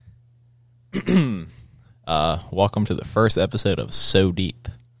Welcome to the first episode of So Deep.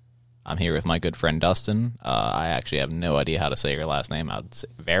 I'm here with my good friend Dustin. I actually have no idea how to say your last name. I'd say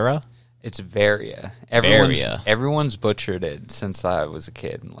Vera? It's Varia. Varia. Everyone's butchered it since I was a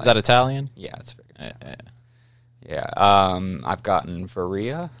kid. Is that Italian? Yeah, it's Varia. Yeah. I've gotten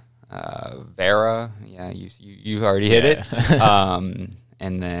Varia, Vera. Yeah, you already hit it.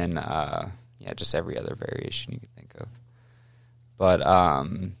 And then just every other variation you can think of. But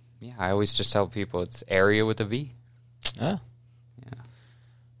I always just tell people it's area with a V. Yeah.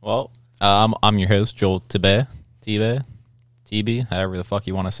 Well, I'm your host, Joel TB, however the fuck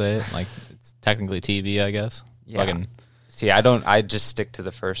you want to say it. Like, it's technically TB, I guess. Yeah. See, I just stick to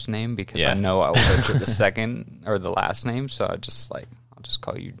the first name because I know I will butcher the second or the last name, so I'll just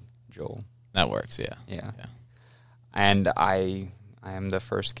call you Joel. That works, yeah. Yeah. And I am the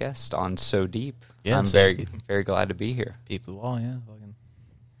first guest on So Deep. Yeah, I'm very, very glad to be here. People, well, yeah, fucking.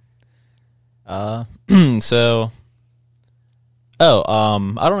 I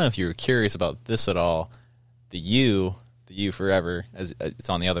don't know if you were curious about this at all. The U forever, as it's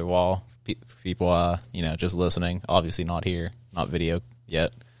on the other wall. People, just listening. Obviously not here, not video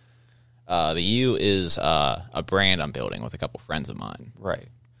yet. The U is a brand I'm building with a couple friends of mine. Right.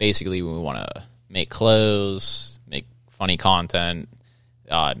 Basically, we want to make clothes, make funny content,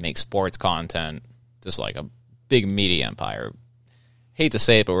 make sports content, just like a big media empire. Hate to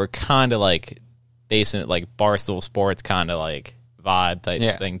say it, but we're kind of like basing it like Barstool Sports kind of like vibe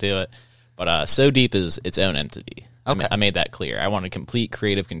type thing to it. But So Deep is its own entity. Okay. I made that clear. I want complete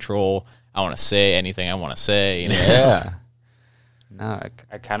creative control. I want to say anything I want to say. Yeah. No,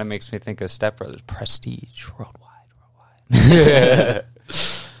 it kind of makes me think of Step Brothers. Prestige worldwide.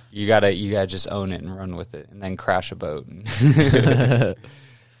 You gotta just own it and run with it, and then crash a boat.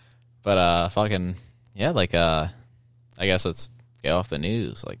 But I guess let's get off the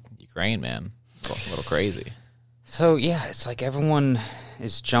news. Like Ukraine, man, a little crazy. So yeah, it's like everyone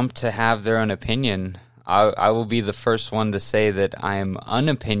is jumped to have their own opinion. I will be the first one to say that I am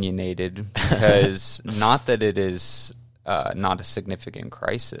unopinionated because not that it is not a significant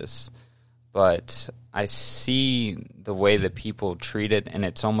crisis, but I see the way that people treat it, and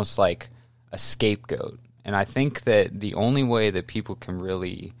it's almost like a scapegoat. And I think that the only way that people can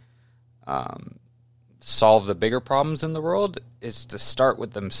really solve the bigger problems in the world is to start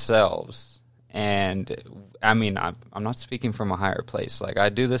with themselves. And I mean, I'm not speaking from a higher place. Like, I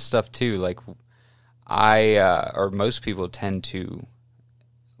do this stuff too. Like, or most people tend to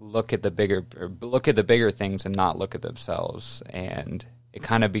look at the bigger things and not look at themselves, and it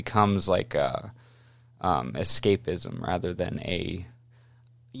kind of becomes like escapism rather than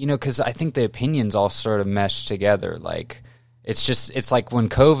because I think the opinions all sort of mesh together. Like, it's like when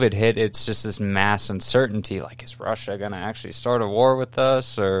COVID hit, it's just this mass uncertainty. Like, is Russia going to actually start a war with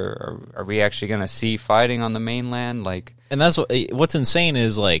us, or are we actually going to see fighting on the mainland? Like, and that's what's insane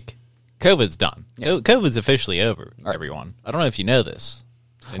is like COVID's done. Yeah. COVID's officially over. Right. Everyone, I don't know if you know this.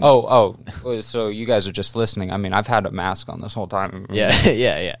 So you guys are just listening. I mean, I've had a mask on this whole time.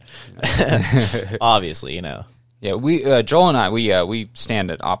 Yeah. Obviously, Yeah, we Joel and I we stand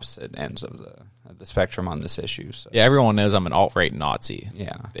at opposite ends of the spectrum on this issue. So. Yeah, everyone knows I'm an alt-right Nazi.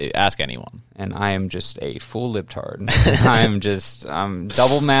 Yeah, ask anyone. And I am just a full libtard. I'm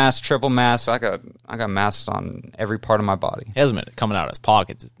double mask, triple mask. I got masks on every part of my body. He hasn't been coming out of his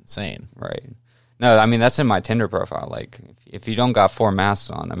pockets. It's insane. Right. No, I mean, that's in my Tinder profile. Like, if you don't got 4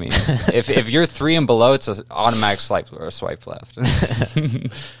 masks on, I mean, if you're 3 and below, it's an automatic swipe left.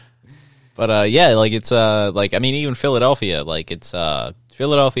 But like it's like I mean, even Philadelphia, like it's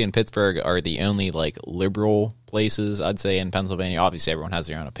Philadelphia and Pittsburgh are the only like liberal places I'd say in Pennsylvania. Obviously, everyone has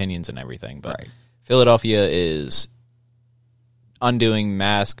their own opinions and everything, but right. Philadelphia is undoing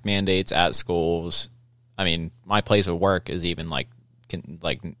mask mandates at schools. I mean, my place of work is even like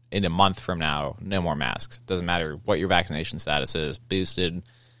in a month from now, no more masks. Doesn't matter what your vaccination status is, boosted,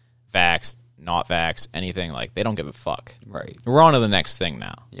 vaxxed, not vaxxed, anything. Like, they don't give a fuck. Right. We're on to the next thing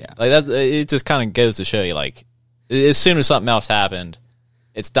now. Yeah. Like, that, it just kind of goes to show you, like, as soon as something else happened,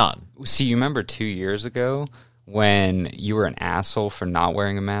 it's done. See, you remember 2 years ago when you were an asshole for not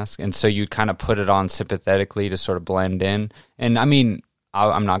wearing a mask, and so you kind of put it on sympathetically to sort of blend in? And, I mean,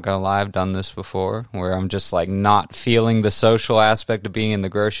 I'm not going to lie, I've done this before, where I'm just, like, not feeling the social aspect of being in the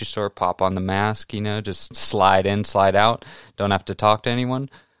grocery store, pop on the mask, just slide in, slide out, don't have to talk to anyone.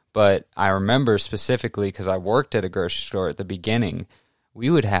 But I remember specifically, because I worked at a grocery store at the beginning, we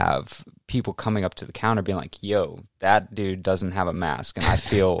would have people coming up to the counter being like, yo, that dude doesn't have a mask, and I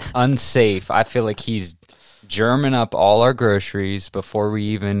feel unsafe. I feel like he's germing up all our groceries before we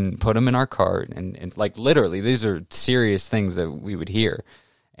even put them in our cart. And like, literally, these are serious things that we would hear.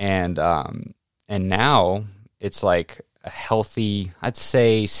 And And now it's like a healthy, I'd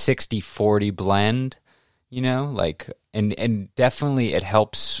say 60-40 blend, you know, like, and definitely it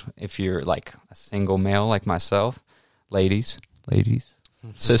helps if you're like a single male like myself. Ladies.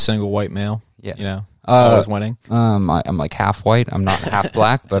 Cis single white male. Yeah. You know, always winning. I'm like half white. I'm not half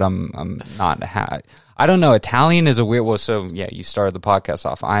black, but I'm not half. I don't know. Italian is a weird. Well, so yeah, you started the podcast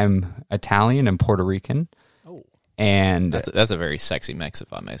off. I'm Italian and Puerto Rican. Oh, and that's a very sexy mix,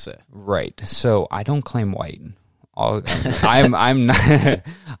 if I may say. Right. So I don't claim white. I'm not.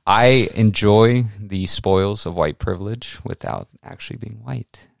 I enjoy the spoils of white privilege without actually being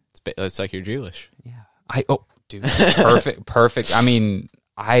white. It's like you're Jewish. Yeah. Dude, perfect. I mean,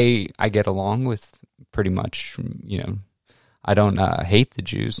 I get along with pretty much, you know, I don't hate the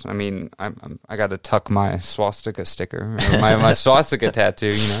Jews. I mean, I got to tuck my swastika sticker, or my swastika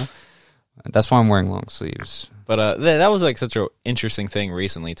tattoo, you know. That's why I'm wearing long sleeves. But that was like such an interesting thing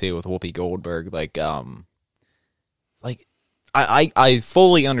recently too with Whoopi Goldberg. Like I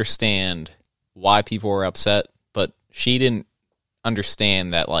fully understand why people were upset, but she didn't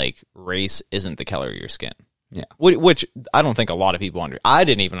understand that like race isn't the color of your skin. Yeah, which I don't think a lot of people I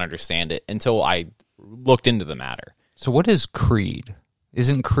didn't even understand it until I looked into the matter. So what is creed?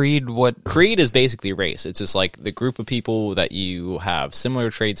 Isn't creed what? Creed is basically race. It's just like the group of people that you have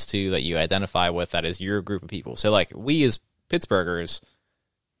similar traits to, that you identify with, that is your group of people. So like we as Pittsburghers,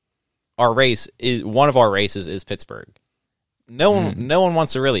 our race is, one of our races is Pittsburgh. No one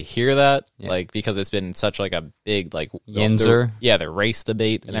wants to really hear that, like, because it's been such like a big like Yinzer. The race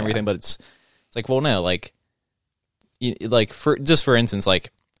debate and everything. But it's like, well, no, like for instance,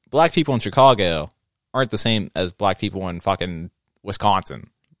 like black people in Chicago aren't the same as black people in fucking Wisconsin.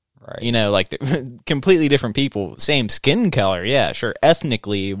 Right. You know, like completely different people, same skin color. Yeah, sure.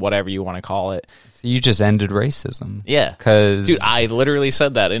 Ethnically, whatever you want to call it. So you just ended racism. Yeah. Cause dude, I literally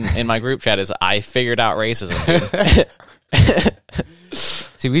said that in my group chat is I figured out racism.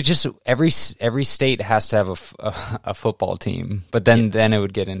 See, we just every state has to have a football team, but then it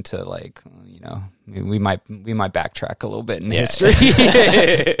would get into like, you know, we might backtrack a little bit in history.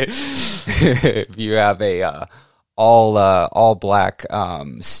 If you have a all black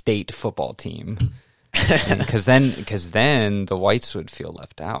state football team, because then the whites would feel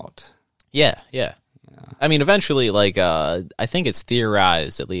left out. Yeah. I mean, eventually, like, I think it's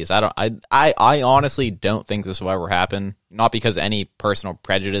theorized, at least. I honestly don't think this will ever happen. Not because any personal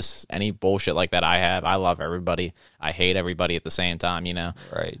prejudice, any bullshit like that I have. I love everybody. I hate everybody at the same time, you know?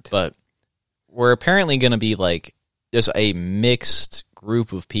 Right. But we're apparently going to be, like, just a mixed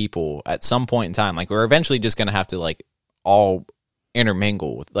group of people at some point in time. Like, we're eventually just going to have to, like, all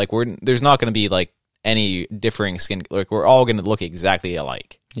intermingle with, like, there's not going to be, like, any differing skin. Like, we're all going to look exactly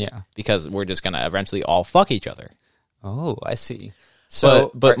alike. Yeah, because we're just gonna eventually all fuck each other. Oh, I see.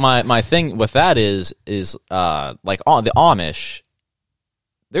 So, but my thing with that is like on the Amish,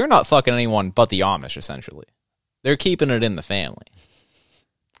 they're not fucking anyone but the Amish. Essentially, they're keeping it in the family.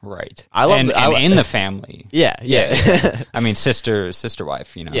 Right. I love in the family. Yeah. I mean, sister,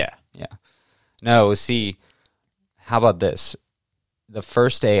 wife. You know. Yeah. No, see, how about this? The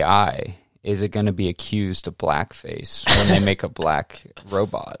first AI. Is it going to be accused of blackface when they make a black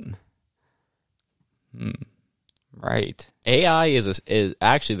robot? Right. AI is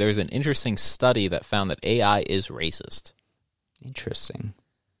actually, there's an interesting study that found that AI is racist. Interesting.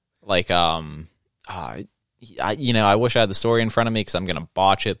 Like, I wish I had the story in front of me because I'm going to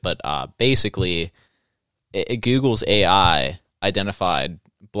botch it, but basically, Google's AI identified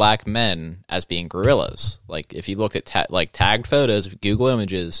black men as being gorillas. Like, if you looked at tagged photos of Google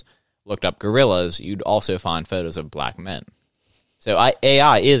Images, looked up gorillas, you'd also find photos of black men. So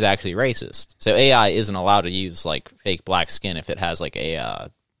AI is actually racist. So AI isn't allowed to use like fake black skin if it has like a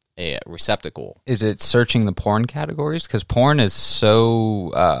receptacle. Is it searching the porn categories? Because porn is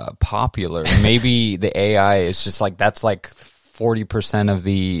so popular. Maybe the AI is just like, that's like 40% of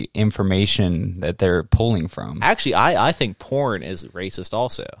the information that they're pulling from. Actually, I think porn is racist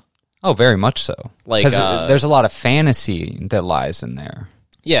also. Oh, very much so. Like, there's a lot of fantasy that lies in there.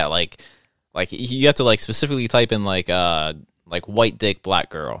 Yeah, like you have to like specifically type in like white dick black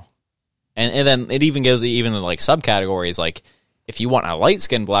girl, and then it even goes even in like subcategories. Like if you want a light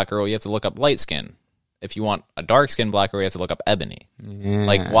skinned black girl, you have to look up light skin. If you want a dark skinned black girl, you have to look up ebony. Yeah.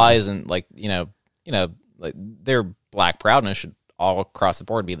 Like why isn't like you know like their black proudness should all across the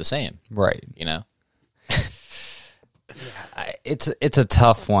board be the same, right? You know, it's a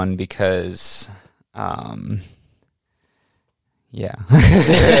tough one because. Yeah.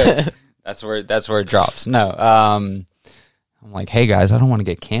 That's where it drops. No. I'm like, hey guys, I don't want to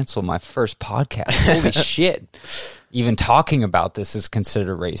get canceled. My first podcast. Holy shit. Even talking about this is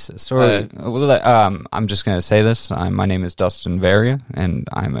considered racist. Or I'm just going to say this. My name is Dustin Varia, and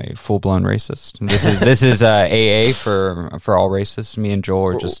I'm a full-blown racist. This is AA for all racists. Me and Joel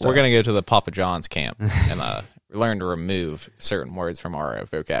are just... We're going to go to the Papa John's camp and learn to remove certain words from our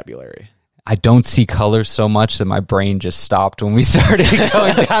vocabulary. I don't see color so much that my brain just stopped when we started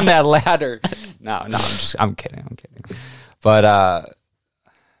going down that ladder. No, I'm kidding. But,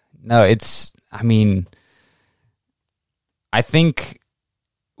 no, I think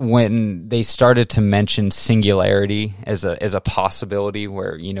when they started to mention singularity as a possibility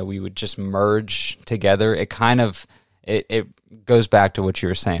where, we would just merge together, it kind of, it goes back to what you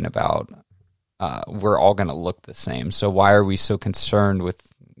were saying about we're all going to look the same. So why are we so concerned with,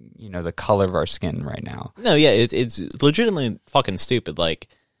 the color of our skin right now? No, yeah, it's legitimately fucking stupid. Like,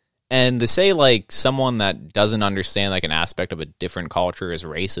 and to say, like, someone that doesn't understand, like, an aspect of a different culture is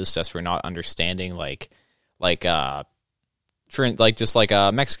racist just for not understanding, Mexican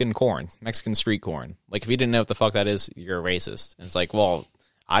street corn. Like, if you didn't know what the fuck that is, you're a racist. And it's like, well,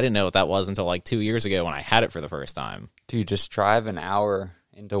 I didn't know what that was until, like, 2 years ago when I had it for the first time. Dude, just drive an hour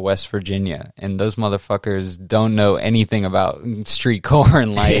into West Virginia, and those motherfuckers don't know anything about street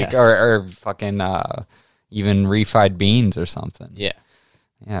corn, or fucking even refried beans or something. Yeah.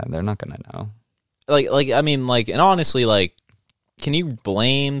 Yeah, they're not gonna know. And honestly, like, can you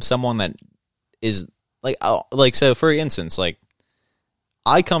blame someone that is so for instance, like,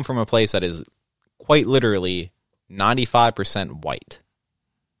 I come from a place that is quite literally 95% white.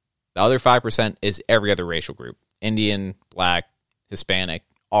 The other 5% is every other racial group: Indian, Black, Hispanic,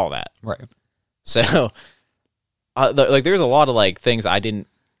 all that. Right. So, there's a lot of, like, things I didn't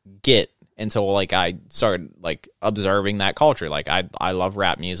get until, like, I started, like, observing that culture. Like, I love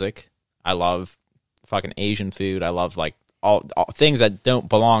rap music. I love fucking Asian food. I love, like, all things that don't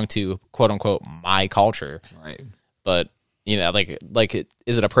belong to, quote unquote, my culture. Right. But,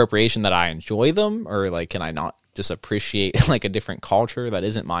 is it appropriation that I enjoy them, or, like, can I not just appreciate, like, a different culture that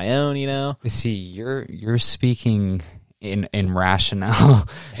isn't my own? See, you're speaking in rationale,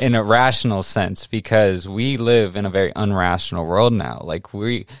 in a rational sense, because we live in a very unrational world now. Like,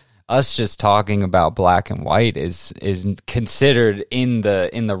 us just talking about black and white is considered in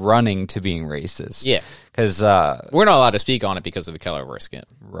the running to being racist. Yeah, because we're not allowed to speak on it because of the color of our skin.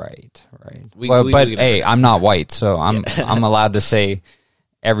 Right. But hey, I'm not white, so I'm allowed to say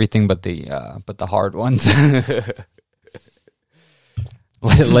everything but the hard ones.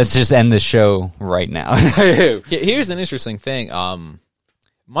 Let's just end the show right now. Here's an interesting thing.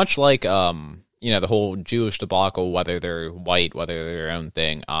 Much like the whole Jewish debacle, whether they're white, whether they're their own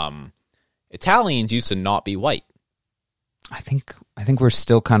thing, Italians used to not be white. I think we're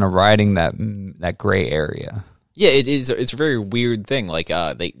still kind of riding that gray area. Yeah, it's a very weird thing. Like,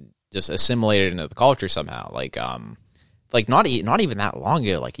 they just assimilated into the culture somehow. Like not even that long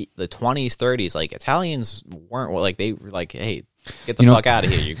ago, like the 20s, 30s, like, Italians weren't, like, they were like, hey, get the fuck out of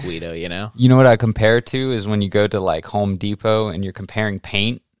here, you Guido, You know what I compare it to is when you go to, like, Home Depot and you're comparing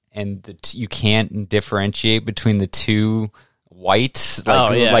paint, and you can't differentiate between the two whites,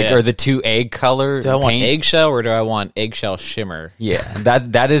 or the two egg color. Do I want eggshell or do I want eggshell shimmer? Yeah,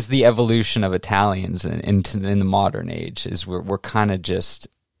 that is the evolution of Italians in the modern age. Is we're kind of just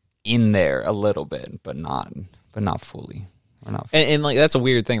in there a little bit, but not fully. We're not fully. And like, that's a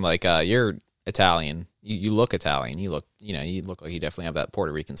weird thing. Like, you're Italian. You look Italian. You look like you definitely have that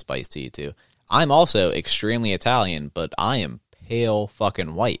Puerto Rican spice to you too. I'm also extremely Italian, but I am pale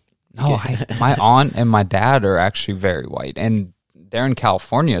fucking white. No, my aunt and my dad are actually very white, and they're in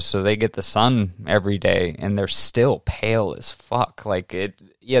California, so they get the sun every day, and they're still pale as fuck. Like,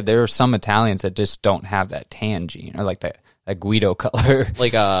 there are some Italians that just don't have that tan gene, or like that Guido color.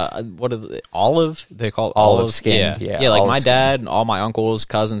 Like, what are the olive? They call it olive skin. Yeah. Like, my dad, all my uncles,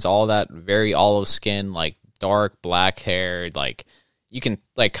 cousins, all that, very olive skin, like, dark black haired. Like, you can,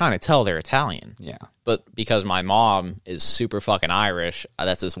 like, kind of tell they're Italian. Yeah. But because my mom is super fucking Irish,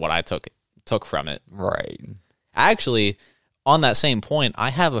 that's just what I took from it. Right. Actually, on that same point, I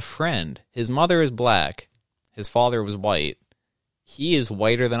have a friend. His mother is black. His father was white. He is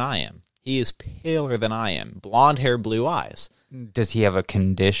whiter than I am. He is paler than I am. Blonde hair, blue eyes. Does he have a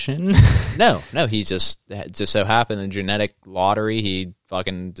condition? No. He just so happened in genetic lottery. He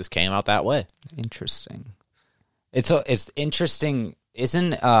fucking just came out that way. Interesting. It's interesting.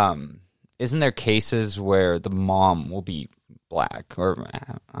 Isn't there cases where the mom will be black, or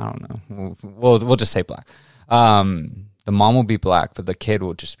I don't know. We'll just say black. The mom will be black, but the kid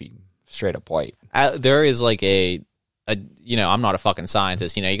will just be straight up white. There is like a I'm not a fucking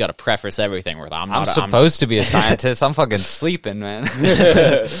scientist. You got to preface everything with I'm supposed to be a scientist. I'm fucking sleeping, man.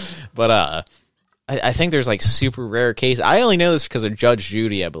 But I think there's like super rare cases. I only know this because of Judge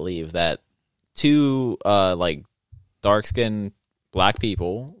Judy, I believe, that two like dark skinned black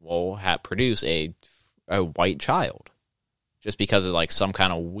people will produce a white child just because of like some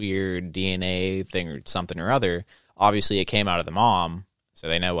kind of weird DNA thing or something or other. Obviously, it came out of the mom, so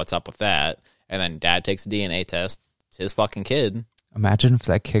they know what's up with that. And then dad takes the DNA test. It's his fucking kid. Imagine if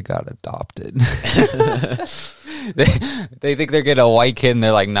that kid got adopted. They think they're getting a white kid, and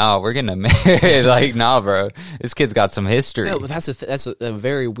they're like, "Nah, we're getting a man." Like, "Nah, bro, this kid's got some history." No, but that's a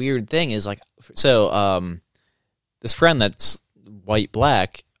very weird thing. Is like, so this friend that's white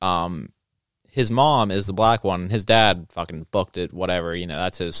black, his mom is the black one. His dad fucking booked it. Whatever,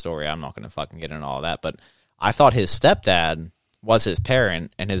 that's his story. I'm not gonna fucking get into all that. But I thought his stepdad was his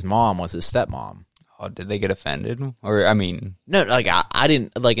parent, and his mom was his stepmom. Oh, did they get offended? Or I mean, no, like I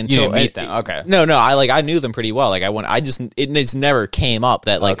didn't like until you didn't meet them. Okay, no, I knew them pretty well. Like it just never came up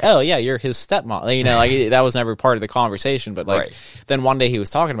that like, oh yeah, you're his stepmom. Like that was never part of the conversation. But like then one day he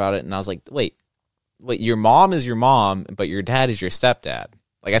was talking about it, and I was like, wait, your mom is your mom, but your dad is your stepdad.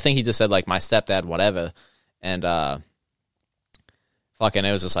 Like I think he just said like my stepdad, whatever, and fucking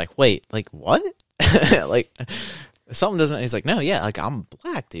it was just like, wait, like what? Like something doesn't. He's like, no, yeah, like I'm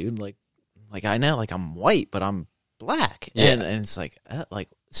black, dude. Like I know, like I'm white, but I'm black, and it's like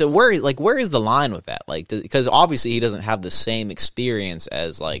so where is the line with that? Like because obviously he doesn't have the same experience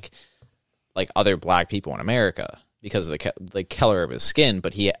as like other black people in America because of the color of his skin,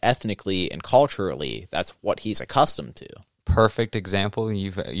 but he ethnically and culturally that's what he's accustomed to. Perfect example.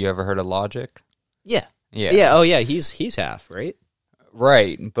 You ever heard of Logic? Yeah. Oh yeah, he's half, right?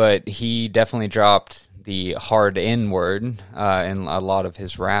 Right, but he definitely dropped the hard N word in a lot of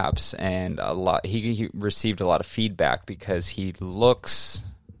his raps, and he received a lot of feedback because he looks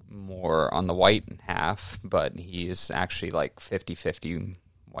more on the white half, but he's actually like 50-50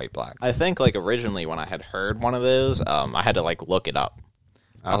 white black. I think like originally when I had heard one of those, I had to like look it up.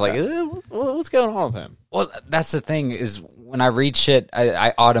 I was like, what's going on with him? Well, that's the thing is when I read shit,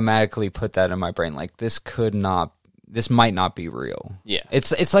 I automatically put that in my brain. Like this might not be real. Yeah.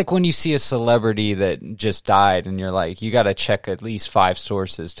 It's like when you see a celebrity that just died and you're like, you got to check at least 5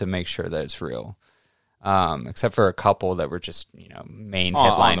 sources to make sure that it's real. Except for a couple that were just, main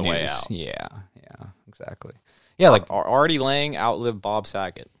headline on the news. Way out. Yeah, exactly. Yeah, like Artie Lang outlived Bob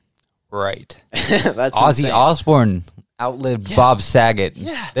Saget. Right. That's Ozzy insane. Osbourne outlived Bob Saget.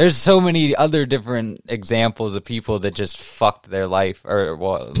 Yeah. There's so many other different examples of people that just fucked their life, or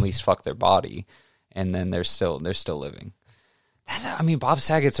well, at least fucked their body. And then they're still living. Bob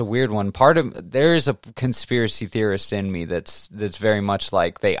Saget's a weird one. There is a conspiracy theorist in me that's very much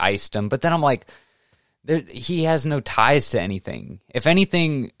like they iced him, but then I'm like, he has no ties to anything. If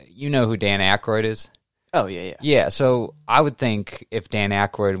anything, you know who Dan Aykroyd is? Oh yeah. Yeah. So I would think if Dan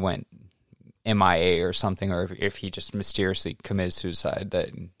Aykroyd went MIA or something, or if he just mysteriously committed suicide, that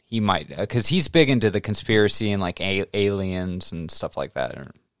he might, because he's big into the conspiracy and like aliens and stuff like that,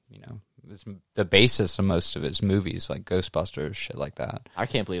 or it's the basis of most of his movies, like Ghostbusters, shit like that. I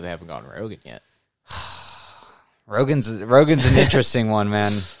can't believe they haven't gone Rogan yet. Rogan's an interesting one,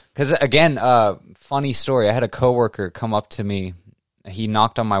 man. Because again, funny story. I had a coworker come up to me. He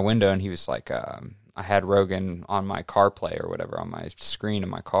knocked on my window and he was like, I had Rogan on my CarPlay or whatever on my screen in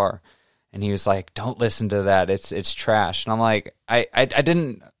my car, and he was like, "Don't listen to that. It's trash." And I'm like, I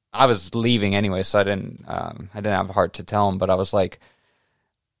didn't. I was leaving anyway, so I didn't have a heart to tell him. But I was like,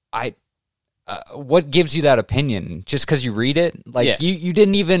 what gives you that opinion? Just because you read it? Like you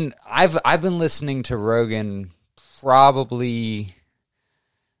didn't even. I've been listening to Rogan probably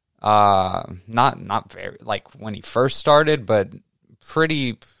not very like when he first started, but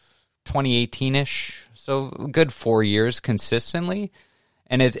pretty 2018-ish. So a good 4 years consistently,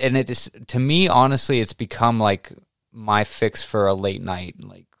 and it is, to me, honestly, it's become like my fix for a late night.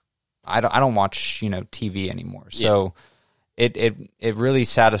 Like I don't watch TV anymore, so it really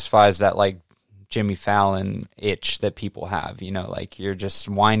satisfies that like Jimmy Fallon itch that people have, like you're just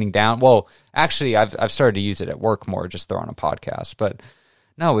winding down. Well, actually, I've started to use it at work more, just throw on a podcast. But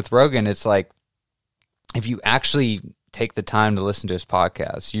no, with Rogan, it's like if you actually take the time to listen to his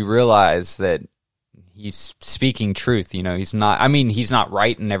podcast, you realize that he's speaking truth. He's not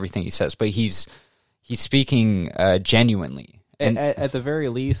right in everything he says, but he's speaking genuinely. And at the very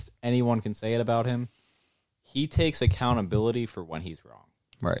least, anyone can say it about him. He takes accountability for when he's wrong.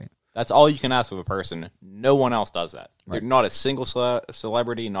 Right. That's all you can ask of a person. No one else does that. Right. Not a single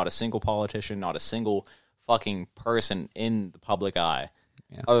celebrity, not a single politician, not a single fucking person in the public eye,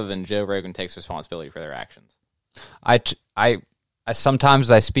 other than Joe Rogan takes responsibility for their actions. I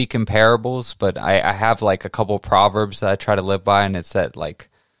sometimes I speak in parables, but I have like a couple proverbs that I try to live by, and it's that like,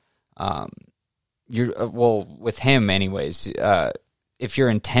 you're well with him anyways. If your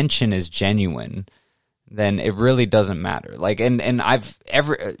intention is genuine, then it really doesn't matter. Like, and I've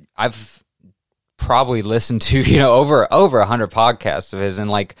probably listened to over 100 podcasts of his, and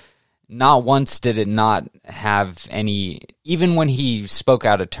like not once did it not have any. Even when he spoke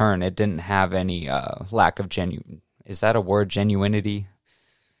out of turn, it didn't have any lack of genuine. Is that a word? Genuinity?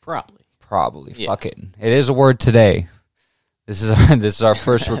 Probably. Yeah. Fuck it. It is a word today. This is our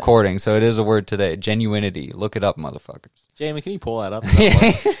first recording, so it is a word today. Genuinity. Look it up, motherfuckers. Jamie, can you pull that up?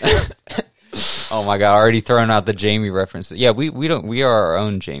 Oh my god, already throwing out the Jamie references. Yeah, we are our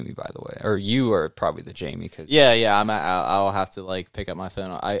own Jamie, by the way. Or you are probably the Jamie. I'll have to like pick up my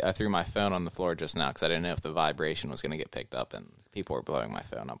phone. I threw my phone on the floor just now because I didn't know if the vibration was going to get picked up, and people were blowing my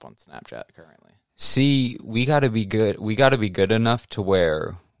phone up on Snapchat currently. See, we got to be good. We got to be good enough to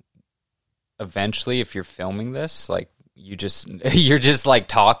where eventually, if you're filming this, like you're just like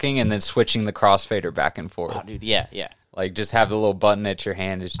talking and then switching the crossfader back and forth. Oh, dude, yeah. Like, just have the little button at your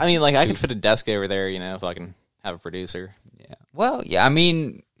hand. I mean, like, I could fit a desk over there, if I can have a producer. Yeah. Well, yeah, I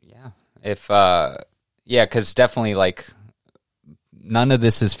mean, yeah. If, because definitely, like, none of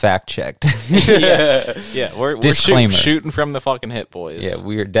this is fact-checked. yeah. We're shooting from the fucking hip, boys. Yeah,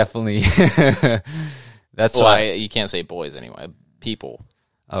 we are definitely... That's why you can't say boys anyway. People.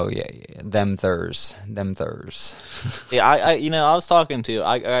 Oh, yeah. Them thurs. Yeah, I was talking to,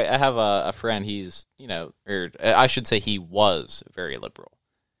 I have a friend, he's, or I should say he was very liberal.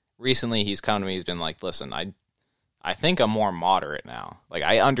 Recently, he's come to me, he's been like, listen, I think I'm more moderate now. Like,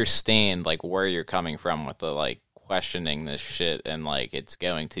 I understand, like, where you're coming from with the, like, questioning this shit and, like, it's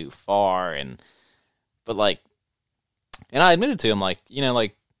going too far, but, like, and I admitted to him, like,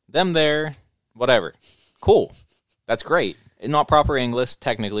 like, them there, whatever. Cool. That's great. Not proper English,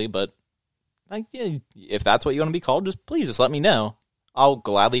 technically, but like, yeah, if that's what you want to be called, just let me know. I'll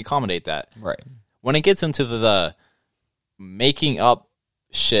gladly accommodate that. Right. When it gets into the making up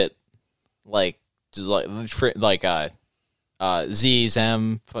shit, like just like Z's,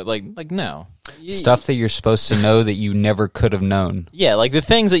 M, like no stuff that you're supposed to know that you never could have known. Yeah, like the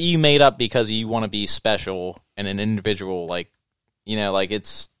things that you made up because you want to be special and an individual, like like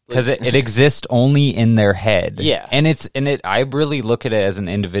it's. Because it exists only in their head. Yeah. And I really look at it as an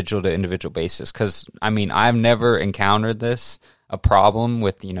individual to individual basis. Because, I mean, I've never encountered a problem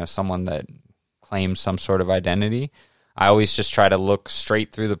with, someone that claims some sort of identity. I always just try to look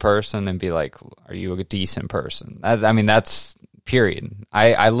straight through the person and be like, are you a decent person? That's period.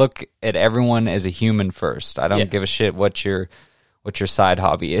 I look at everyone as a human first. I don't give a shit what your side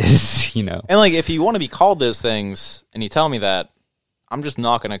hobby is, And like, if you want to be called those things and you tell me that, I'm just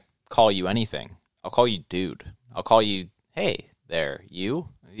not going to call you anything. I'll call you dude. I'll call you, hey, there, you.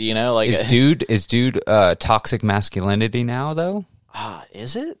 Like... Is dude toxic masculinity now, though?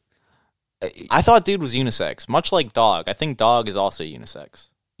 Is it? I thought dude was unisex, much like dog. I think dog is also unisex.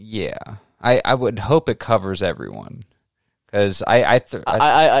 Yeah. I would hope it covers everyone. Because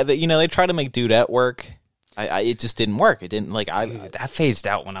they try to make dudette work. It just didn't work. It didn't that phased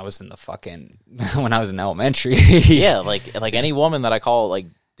out when I was in when I was in elementary. Yeah, like any woman that I call like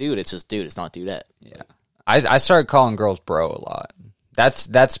dude, it's just dude. It's not dudette. Yeah, I started calling girls bro a lot.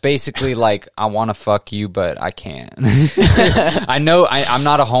 That's basically like I want to fuck you, but I can't. I know I'm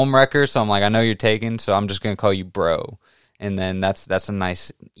not a home wrecker, so I'm like I know you're taken, so I'm just gonna call you bro, and then that's a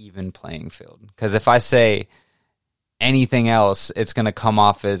nice even playing field. Because if I say anything else, it's gonna come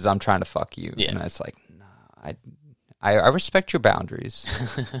off as I'm trying to fuck you, and it's like. I respect your boundaries,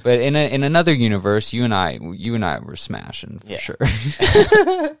 but in another universe, you and I were smashing for sure.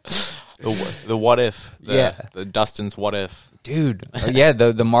 the what if, the Dustin's what if, dude.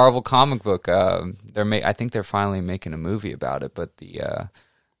 The Marvel comic book. I think they're finally making a movie about it. But the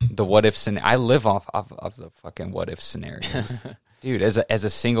what if scenario. I live off the fucking what if scenarios, dude. As a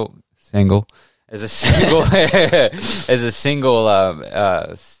single, as a single,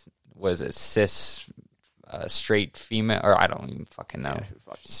 was it cis? Straight female, or I don't even fucking know.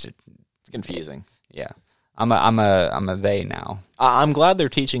 It's confusing. Yeah, I'm a they now. I'm glad they're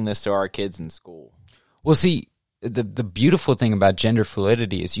teaching this to our kids in school. Well, see, the beautiful thing about gender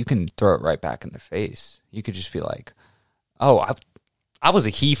fluidity is you can throw it right back in their face. You could just be like, "Oh, I was a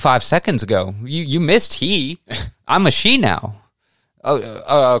he 5 seconds ago. You missed he. I'm a she now."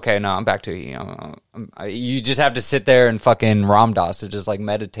 Oh, okay. No, I'm back to he. You just have to sit there and fucking Ram Dass to just like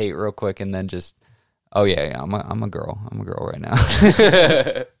meditate real quick and then just. Oh yeah, I'm a girl. I'm a girl right now.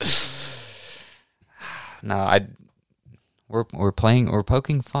 No, we're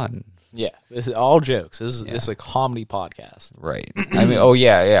poking fun. Yeah, this is all jokes. This is a comedy podcast. Right. I mean, oh,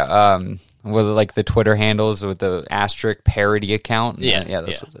 yeah. With, like, the Twitter handles with the asterisk parody account. Yeah.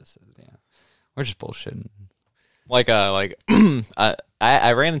 That's what this is. Yeah. We're just bullshitting.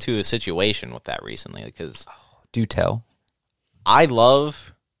 I ran into a situation with that recently because... Do tell. I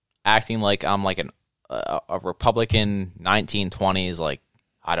love acting like I'm like a Republican 1920s, like,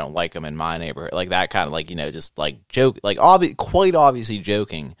 I don't like them in my neighborhood, like that kind of, like, just like joke, like quite obviously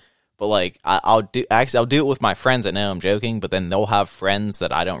joking, but like I'll do it with my friends that know I'm joking, but then they'll have friends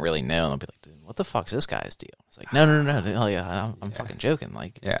that I don't really know, and they'll be like, dude, what the fuck's this guy's deal? It's like, no, I'm fucking joking.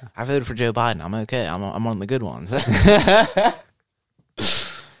 Like, I voted for Joe Biden. I'm okay. I'm one of the good ones.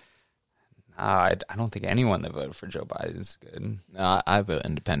 I don't think anyone that voted for Joe Biden is good. No, I vote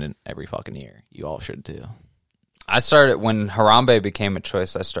independent every fucking year. You all should too. I started when Harambe became a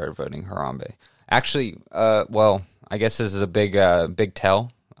choice. I started voting Harambe. Actually, well, I guess this is a big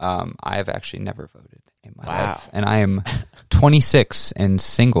tell. I have actually never voted in my life, and I am 26 and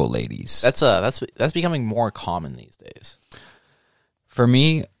single, ladies. That's becoming more common these days. For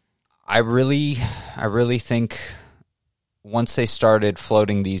me, I really think once they started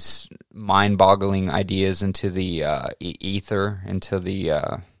floating these mind-boggling ideas into the ether, into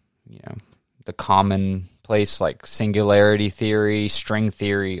the the commonplace, like singularity theory, string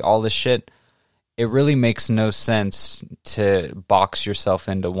theory, all this shit, it really makes no sense to box yourself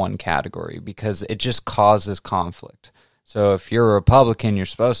into one category because it just causes conflict. So if you're a Republican, you're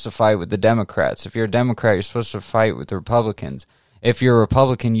supposed to fight with the Democrats. If you're a Democrat, you're supposed to fight with the Republicans. If you're a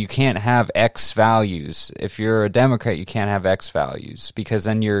Republican, you can't have X values. If you're a Democrat, you can't have X values because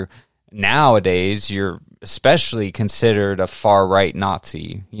then nowadays you're especially considered a far-right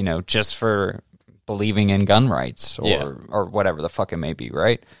Nazi, just for believing in gun rights or whatever the fuck it may be,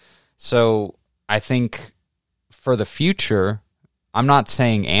 right? So I think for the future, I'm not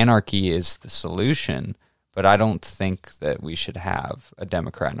saying anarchy is the solution, but I don't think that we should have a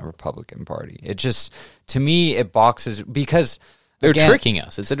Democrat and a Republican Party. It just, to me, it boxes because... They're tricking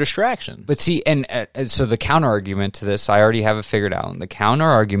us. It's a distraction. But see, and so the counter-argument to this, I already have it figured out. The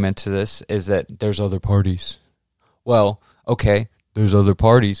counter-argument to this is that there's other parties. Well, okay, there's other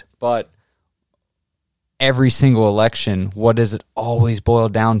parties, but every single election, what does it always boil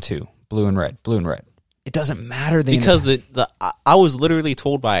down to? Blue and red, blue and red. It doesn't matter. Because I was literally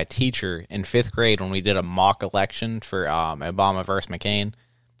told by a teacher in 5th grade when we did a mock election for Obama versus McCain.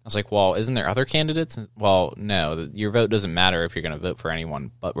 I was like, well, isn't there other candidates? Well, no, your vote doesn't matter if you're going to vote for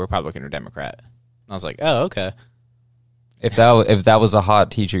anyone but Republican or Democrat. And I was like, oh, okay. If that was a hot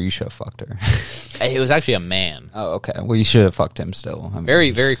teacher, you should have fucked her. It was actually a man. Oh, okay. Well, you should have fucked him still. I mean,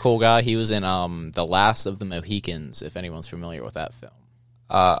 very, very cool guy. He was in The Last of the Mohicans, if anyone's familiar with that film.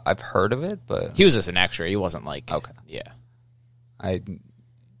 I've heard of it, but... He was just an extra. He wasn't like... Okay. Yeah. I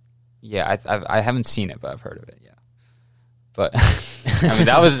haven't seen it, but I've heard of it, yeah. But, I mean,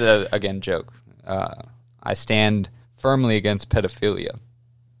 that was, again, joke. I stand firmly against pedophilia.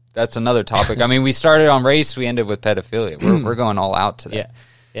 That's another topic. I mean, we started on race, we ended with pedophilia. We're going all out today.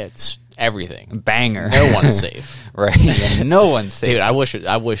 Yeah, it's everything. Banger. No one's safe. Right. Yeah, no one's safe. Dude, I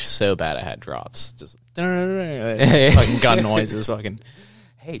wish so bad I had drops. Just fucking gun noises, fucking...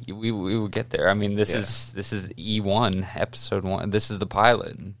 Hey, we will get there. I mean, this is E1, episode 1. This is the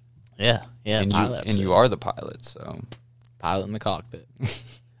pilot. Yeah, and you are the pilot, so... Pilot in the cockpit.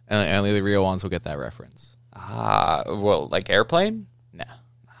 And only the real ones will get that reference. Well, like airplane? No.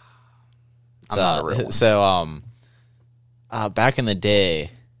 I'm not a real one. So, back in the day,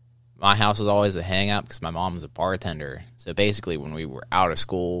 my house was always a hangout because my mom was a bartender. So basically, when we were out of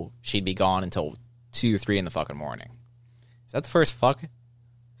school, she'd be gone until 2 or 3 in the fucking morning. Is that the first fuck? Is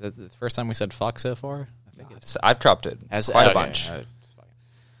that the first time we said fuck so far? I think I've dropped it quite a bunch.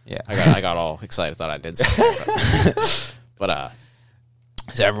 Yeah, I got all excited. Thought I did something, but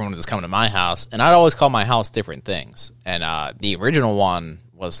so everyone was just coming to my house, and I'd always call my house different things. And the original one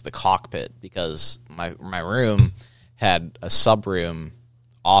was the cockpit because my room had a sub room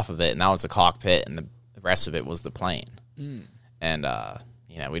off of it, and that was the cockpit, and the rest of it was the plane. And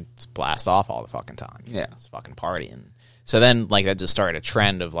we'd blast off all the fucking time. Yeah, it's fucking partying. So then, like, that just started a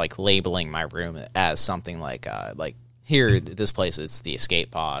trend of like labeling my room as something like here, this place is the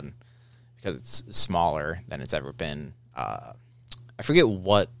escape pod because it's smaller than it's ever been. I forget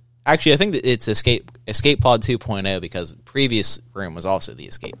what. Actually, I think that it's escape pod 2.0 because the previous room was also the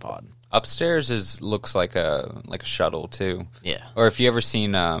escape pod. Upstairs looks like a shuttle too. Yeah. Or if you ever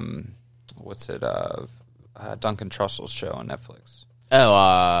seen what's it Duncan Trussell's show on Netflix.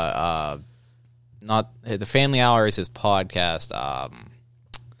 Oh, not the Family Hour is his podcast.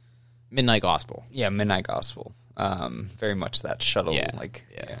 Midnight Gospel. Yeah, Midnight Gospel. Very much that shuttle. Yeah.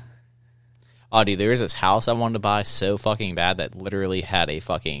 Oh, dude, there was this house I wanted to buy so fucking bad that literally had a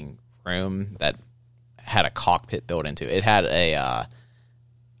fucking room that had a cockpit built into it. It had a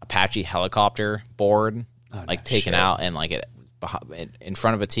Apache helicopter board, taken out, and like it in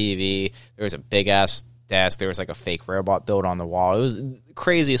front of a TV. There was a big ass desk. There was like a fake robot built on the wall. It was the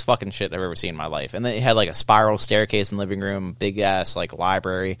craziest fucking shit I've ever seen in my life. And then it had like a spiral staircase in the living room, big ass like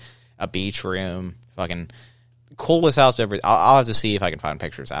library, a beach room, fucking coolest house ever. I'll have to see if I can find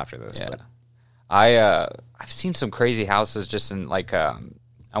pictures after this. Yeah. But. I've seen some crazy houses just in like I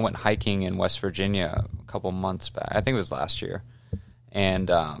went hiking in West Virginia a couple months back. I think it was last year.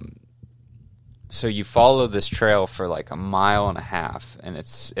 And so you follow this trail for like a mile and a half, and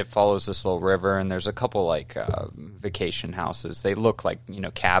it follows this little river, and there's a couple like vacation houses. They look like,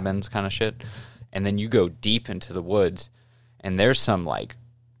 cabins kind of shit. And then you go deep into the woods, and there's some like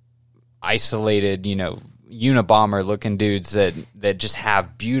isolated, Unabomber looking dudes that just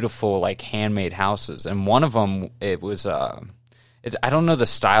have beautiful like handmade houses. And one of them, it was I don't know the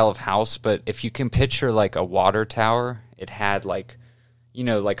style of house, but if you can picture like a water tower, it had like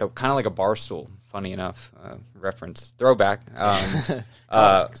like a kind of like a bar stool. Funny enough, reference throwback.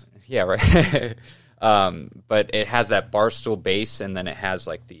 Yeah, right. But it has that bar stool base, and then it has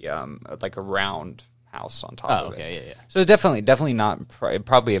like the like a round house on top of it. Okay, yeah. So definitely not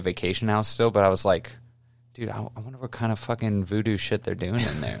probably a vacation house still, but I was like, dude, I wonder what kind of fucking voodoo shit they're doing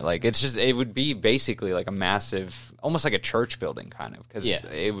in there. Like, it would be basically like a massive, almost like a church building kind of. Because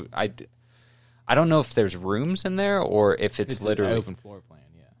I don't know if there's rooms in there or if it's literally an open floor plan.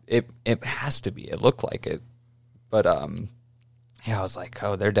 Yeah, it has to be. It looked like it, but yeah, I was like,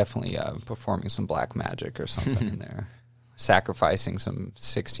 oh, they're definitely performing some black magic or something in there, sacrificing some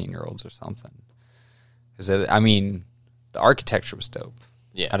 16-year-olds or something. Because the architecture was dope.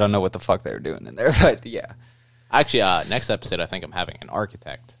 Yeah, I don't know what the fuck they were doing in there, but yeah. Actually, next episode, I think I'm having an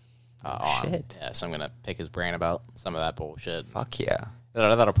architect on. Shit. Yeah, so I'm gonna pick his brain about some of that bullshit. Fuck yeah.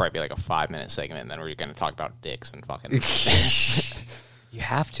 That'll probably be like a 5-minute segment, and then we're gonna talk about dicks and fucking. You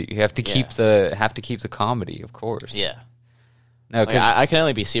have to keep the comedy, of course. Yeah. No, because I can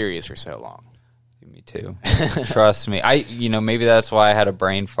only be serious for so long. Me too. Trust me. Maybe that's why I had a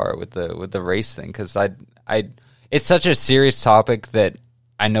brain fart with the race thing, because it's such a serious topic that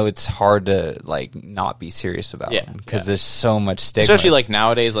I know it's hard to like not be serious about. Yeah, because there's so much stigma. Especially like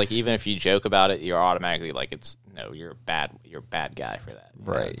nowadays, like even if you joke about it, you're automatically like you're a bad guy for that.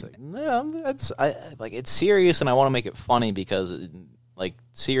 Right. It's like, no, it's serious, and I want to make it funny because like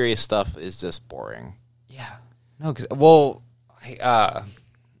serious stuff is just boring. Yeah. No,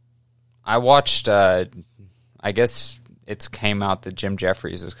 I watched. I guess it came out that Jim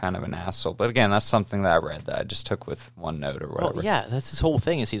Jeffries is kind of an asshole, but again, that's something that I read that I just took with one note or whatever. Well, yeah, that's his whole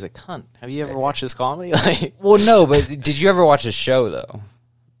thing. Is he's a cunt. Have you ever watched his comedy? Like, well, no, but did you ever watch his show though?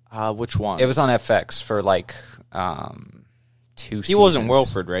 Which one? It was on FX for like 2 seasons. He wasn't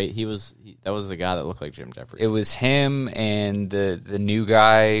Wilford, right? That was the guy that looked like Jim Jeffries. It was him and the new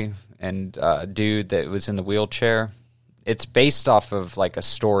guy and dude that was in the wheelchair. It's based off of like a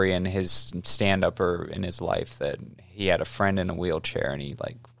story in his stand-up or in his life that he had a friend in a wheelchair and he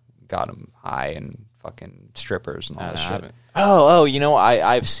like got him high and fucking strippers and all that shit.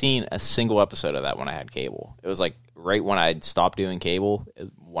 I've seen a single episode of that when I had cable. It was like right when I stopped doing cable. It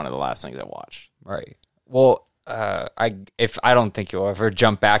was one of the last things I watched. Right. Well, I don't think you'll ever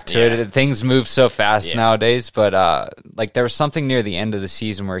jump back to it. Things move so fast nowadays. But like there was something near the end of the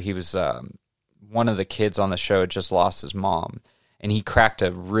season where he was one of the kids on the show had just lost his mom, and he cracked I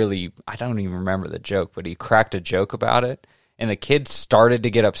don't even remember the joke, but he cracked a joke about it, and the kid started to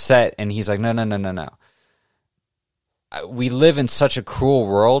get upset, and he's like, no. We live in such a cruel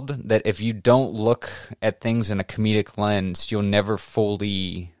world that if you don't look at things in a comedic lens, you'll never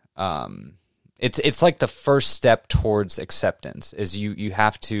fully... It's like the first step towards acceptance is you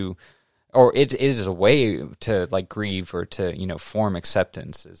have to, or it is a way to like grieve or to, form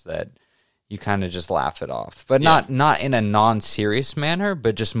acceptance is that you kind of just laugh it off, but not in a non-serious manner,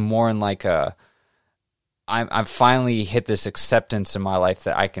 but just more in like I've finally hit this acceptance in my life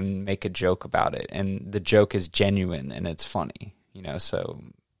that I can make a joke about it. And the joke is genuine and it's funny, so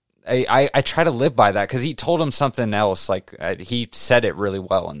I try to live by that because he told him something else. Like he said it really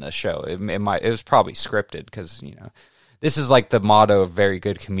well in the show. It was probably scripted because, this is like the motto of very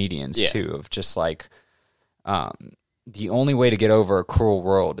good comedians too, of just like, the only way to get over a cruel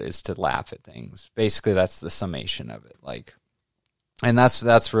world is to laugh at things. Basically, that's the summation of it. Like, and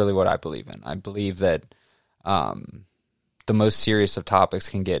that's really what I believe in. I believe that the most serious of topics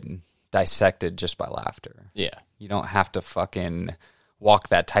can get dissected just by laughter. Yeah. You don't have to fucking walk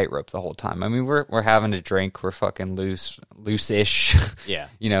that tightrope the whole time. I mean, we're having a drink, we're fucking loose-ish. Yeah.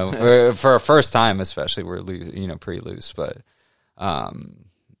 You know, for our first time especially, we're loose, you know, pretty loose. But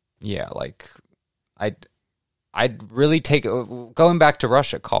yeah, like I'd really take going back to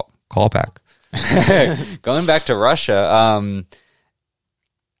Russia. Call back. Going back to Russia.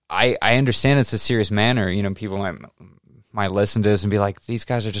 I understand it's a serious matter. You know, people might listen to this and be like, these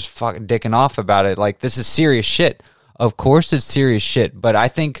guys are just fucking dicking off about it. Like, this is serious shit. Of course it's serious shit, but I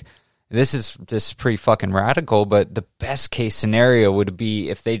think this is pretty fucking radical, but the best case scenario would be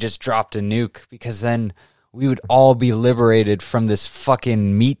if they just dropped a nuke, because then we would all be liberated from this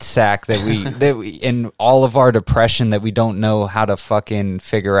fucking meat sack that we in all of our depression that we don't know how to fucking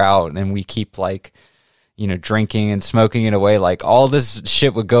figure out, and we keep like, you know, drinking and smoking it away. Like, all this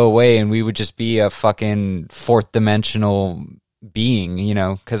shit would go away and we would just be a fucking fourth dimensional being, you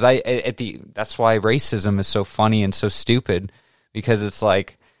know, because that's why racism is so funny and so stupid, because it's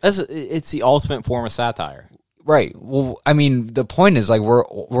like it's the ultimate form of satire, right? Well, I mean, the point is like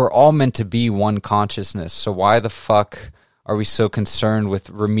we're all meant to be one consciousness, so why the fuck are we so concerned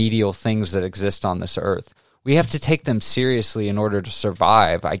with remedial things that exist on this earth? We have to take them seriously in order to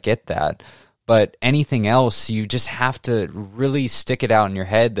survive. I get that, but anything else, you just have to really stick it out in your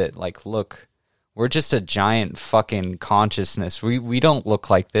head that like, look, we're just a giant fucking consciousness. We don't look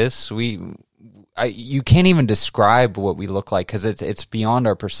like this. You can't even describe what we look like, because it's beyond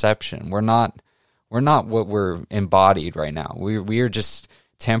our perception. We're not what we're embodied right now. We are just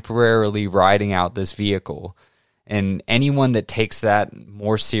temporarily riding out this vehicle, and anyone that takes that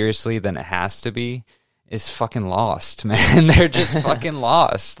more seriously than it has to be is fucking lost, man. They're just fucking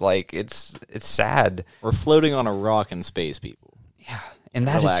lost. Like, it's sad. We're floating on a rock in space, people. Yeah. And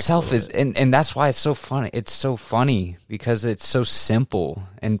that itself is, and that's why it's so funny. It's so funny because it's so simple,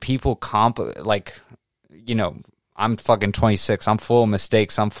 and people like, you know, I'm fucking 26. I'm full of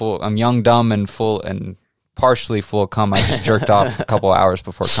mistakes. I'm young, dumb, and full, and partially full of cum. I just jerked off a couple hours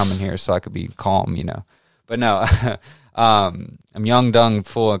before coming here so I could be calm, you know. But no, I'm young, dumb,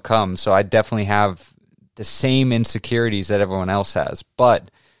 full of cum, so I definitely have the same insecurities that everyone else has.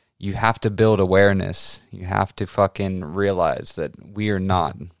 But you have to build awareness. You have to fucking realize that we are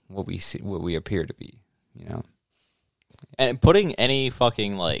not what we appear to be, you know? And putting any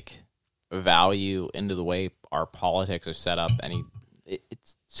fucking, like, value into the way our politics are set up,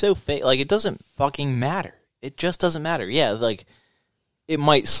 it's so fake. Like, it doesn't fucking matter. It just doesn't matter. Yeah, like, it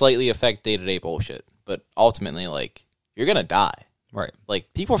might slightly affect day-to-day bullshit, but ultimately, like, you're gonna die. Right.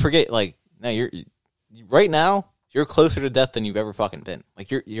 Like, people forget, like, no, right now, you're closer to death than you've ever fucking been.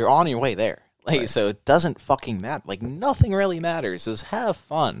 Like, you're on your way there. Like, right. So it doesn't fucking matter. Like, nothing really matters. Just have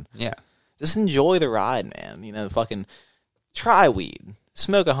fun. Yeah. Just enjoy the ride, man. You know, fucking try weed.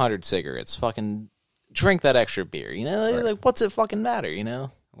 Smoke 100 cigarettes. Fucking drink that extra beer. You know, right. Like, what's it fucking matter, you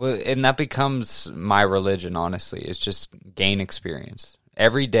know? Well, and that becomes my religion, honestly. It's just gain experience.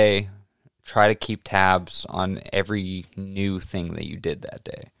 Every day, try to keep tabs on every new thing that you did that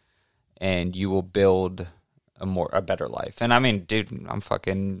day. And you will build a better life. And I mean, dude,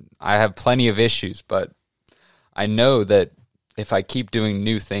 I have plenty of issues, but I know that if I keep doing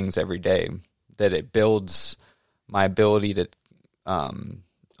new things every day, that it builds my ability to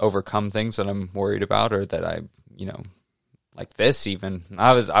overcome things that I'm worried about, or that I, you know, like this even.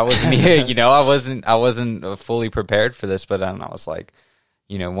 I wasn't you know, I wasn't fully prepared for this, but then I was like,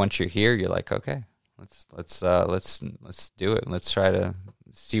 you know, once you're here, you're like, okay, let's do it. Let's try to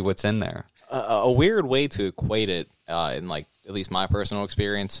see what's in there. A weird way to equate it, in like at least my personal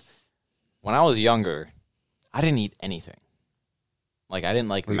experience, when I was younger, I didn't eat anything. Like, I didn't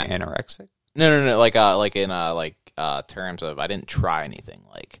like. Were you anorexic? No. Like in terms of I didn't try anything.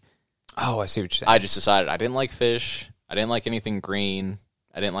 Like, oh, I see what you're saying. I just decided I didn't like fish. I didn't like anything green.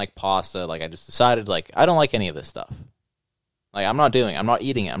 I didn't like pasta. Like, I just decided, like, I don't like any of this stuff. Like, I'm not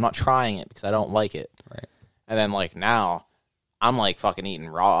eating it. I'm not trying it because I don't like it. Right. And then, like, now I'm, like, fucking eating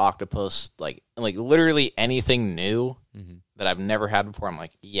raw octopus, like literally anything new that I've never had before. I'm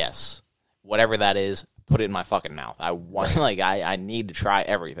like, yes, whatever that is, put it in my fucking mouth. I want, like, I need to try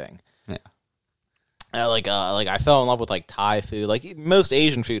everything. Yeah. Like I fell in love with, like, Thai food, like, most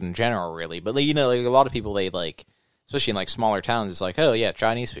Asian food in general, really. But, like, you know, like, a lot of people, they, like, especially in, like, smaller towns, it's like, oh, yeah,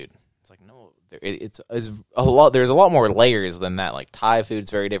 Chinese food. It's like, no, it's a lot. There's a lot more layers than that. Like, Thai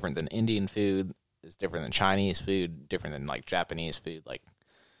food's very different than Indian food. It's different than Chinese food, different than, like, Japanese food. Like,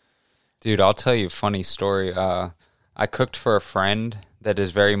 dude, I'll tell you a funny story. I cooked for a friend that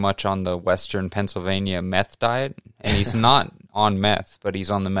is very much on the Western Pennsylvania meth diet, and he's not on meth, but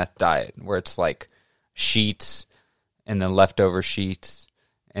he's on the meth diet, where it's like sheets and then leftover sheets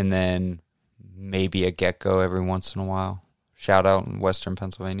and then maybe a gecko every once in a while. Shout out in Western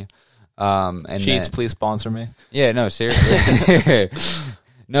Pennsylvania. And Sheets, then, please sponsor me. yeah, no, seriously.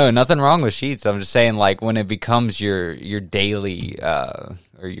 No, nothing wrong with Sheets. I'm just saying, like, when it becomes your daily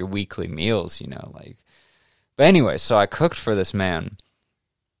or your weekly meals, like. But anyway, so I cooked for this man,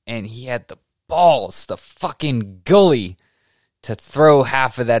 and he had the balls, the fucking gully, to throw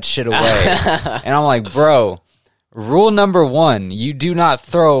half of that shit away. And I'm like, bro, rule number 1, you do not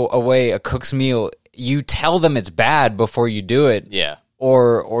throw away a cook's meal. You tell them it's bad before you do it. Yeah.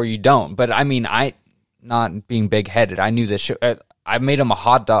 Or you don't. But I mean, not being big-headed, I knew this shit. I made him a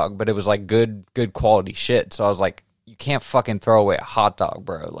hot dog, but it was like good quality shit. So I was like, you can't fucking throw away a hot dog,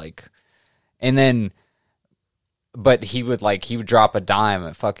 bro. Like, and then, but he would drop a dime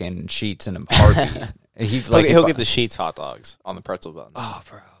at fucking Sheets in a heartbeat. He'll get the Sheets hot dogs on the pretzel bun. Oh,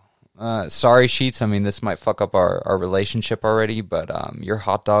 bro. Sorry, Sheets. I mean, this might fuck up our relationship already, but your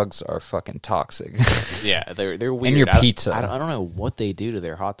hot dogs are fucking toxic. Yeah, they're weird. And your pizza. I don't know what they do to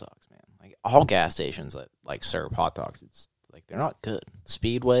their hot dogs, man. Like all gas stations that like serve hot dogs, it's like they're not good.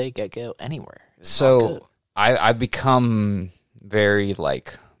 Speedway, Get Go, anywhere. So I've become very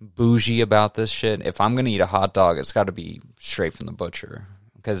like bougie about this shit. If I'm gonna eat a hot dog, it's got to be straight from the butcher.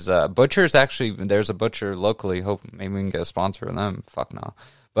 Because butchers actually, there's a butcher locally. Hope maybe we can get a sponsor of them. Fuck no.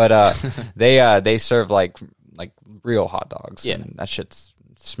 But they serve like real hot dogs. Yeah. And that shit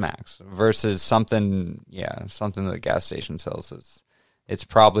smacks. Versus something the gas station sells it's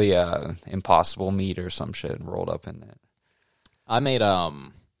probably Impossible meat or some shit rolled up in it. I made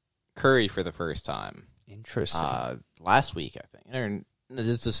curry for the first time. Interesting. Last week, I think. Or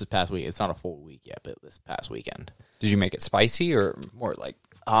this is past week. It's not a full week yet, but this past weekend. Did you make it spicy or more like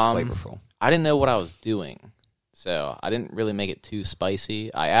flavorful? I didn't know what I was doing, so I didn't really make it too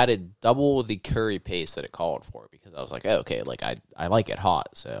spicy. I added double the curry paste that it called for because I was like, oh, okay, like I like it hot.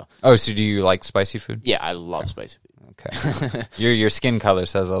 So so do you like spicy food? Yeah, I love spicy food. Okay, your skin color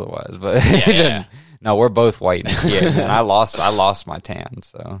says otherwise, but yeah. No, we're both white and I lost my tan,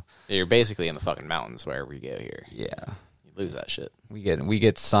 so Yeah, you're basically in the fucking mountains wherever you go here. Yeah. Lose that shit. We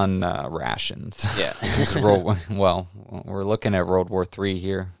get sun rations. Yeah. Well, we're looking at World War III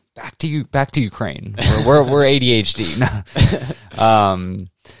here. Back to Ukraine. We're ADHD.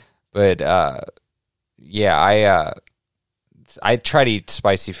 I try to eat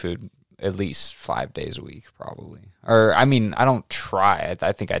spicy food at least 5 days a week, probably. Or I mean, I don't try.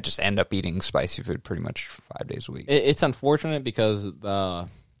 I think I just end up eating spicy food pretty much 5 days a week. It's unfortunate because the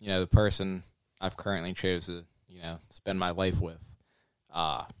person I've currently chose to spend my life with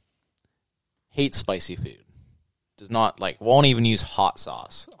hates spicy food. Does not won't even use hot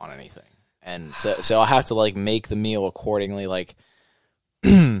sauce on anything. And so I have to make the meal accordingly. Like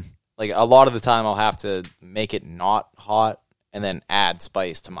a lot of the time I'll have to make it not hot and then add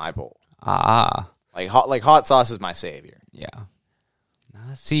spice to my bowl. Hot sauce is my savior. Yeah.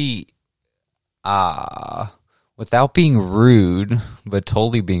 See, without being rude, but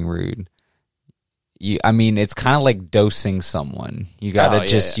totally being rude, it's kind of like dosing someone. You gotta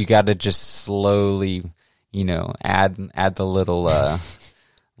you gotta just slowly, add the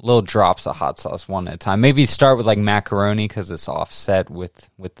little drops of hot sauce one at a time. Maybe start with macaroni because it's offset with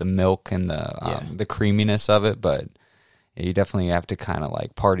the milk and the creaminess of it. But you definitely have to kind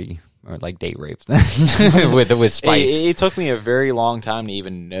of party or date rape with spice. It took me a very long time to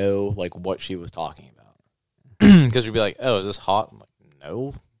even know what she was talking about because you'd be like, "Oh, is this hot?" I'm like,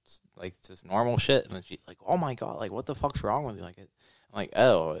 "No." It's just normal shit, and then she's like, "Oh my god, what the fuck's wrong with you?" I'm like,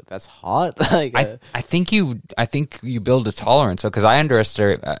 "Oh, that's hot." I think you build a tolerance because I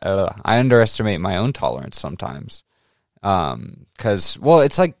underestimate my own tolerance sometimes. Because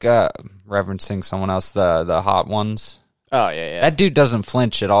it's referencing someone else, the hot ones. Oh yeah. That dude doesn't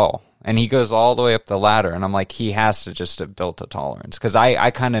flinch at all, and he goes all the way up the ladder, and I'm like, he has to just have built a tolerance because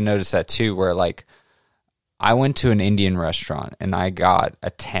I kind of noticed that too, where I went to an Indian restaurant and I got a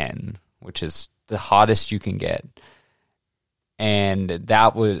 10, which is the hottest you can get. And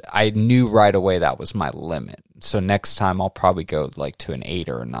I knew right away that was my limit. So next time I'll probably go to an 8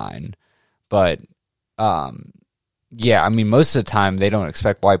 or a 9. But, most of the time they don't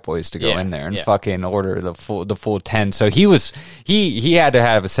expect white boys to go in there and fucking order the full 10. So he had to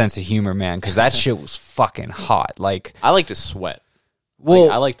have a sense of humor, man, because that shit was fucking hot. I like to sweat.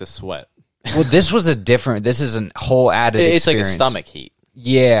 Well, I like to sweat. Well, this is a whole added experience. It's like a stomach heat.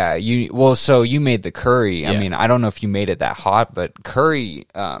 Yeah, so you made the curry. Yeah. I don't know if you made it that hot, but curry,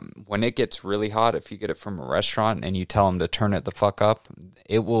 when it gets really hot, if you get it from a restaurant and you tell them to turn it the fuck up,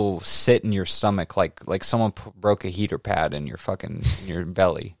 it will sit in your stomach like someone broke a heater pad in your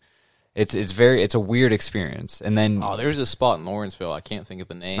belly. It's a weird experience. And then there's a spot in Lawrenceville. I can't think of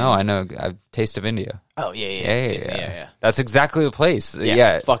the name. no, I know. Taste of India. Oh yeah. That's exactly the place.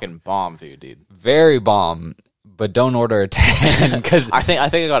 Yeah, fucking bomb food, dude. Very bomb. But don't order a 10 because I think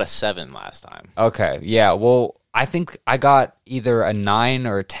I got a 7 last time. Okay, yeah. Well, I think I got either a 9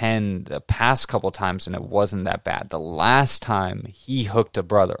 or a 10 the past couple times, and it wasn't that bad. The last time he hooked a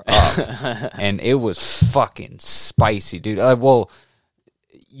brother up, and it was fucking spicy, dude.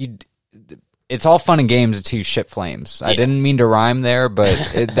 It's all fun and games until you shit flames. I didn't mean to rhyme there,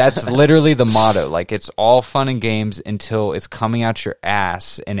 but that's literally the motto. Like, it's all fun and games until it's coming out your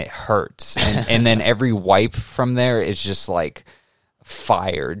ass and it hurts. And then every wipe from there is just like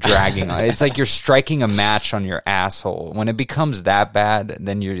fire dragging on. It's like you're striking a match on your asshole. When it becomes that bad,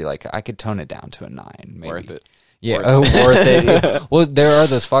 then you're like, I could tone it down to a 9. Maybe. Worth it. Yeah, worth it. Well, there are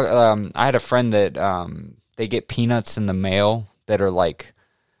those I had a friend that they get peanuts in the mail that are like,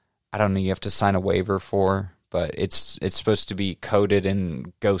 I don't know, you have to sign a waiver for, but it's supposed to be coated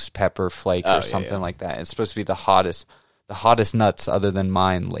in ghost pepper flake or something like that. It's supposed to be the hottest nuts other than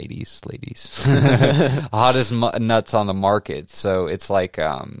mine, ladies. Hottest nuts on the market. So it's like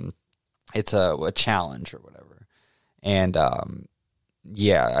it's a challenge or whatever. And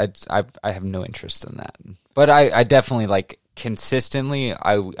yeah, I have no interest in that. But I definitely like consistently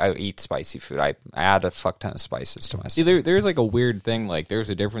I eat spicy food. I add a fuck ton of spices to my stuff. See, there's like a weird thing. Like, there's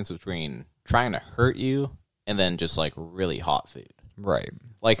a difference between trying to hurt you and then just like really hot food. Right.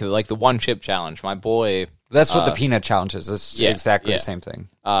 Like the one chip challenge. My boy. That's what the peanut challenge is. It's exactly the same thing.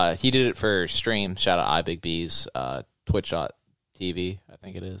 He did it for stream. Shout out iBigBees, Twitch.tv, I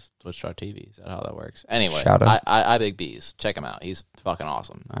think it is. Twitch.tv. Is that how that works? Anyway, Shout out. iBigBees. Check him out. He's fucking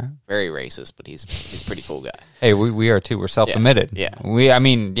awesome. All right. Very racist, but he's a pretty cool guy. Hey, we are too. We're self-admitted. Yeah.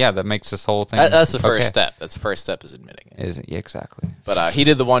 That makes this whole thing. That's the first step. That's the first step is admitting it. Yeah, exactly. But he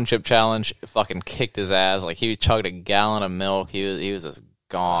did the one chip challenge. Fucking kicked his ass. Like, he chugged a gallon of milk. He was just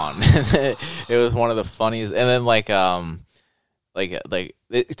gone. It was one of the funniest. And then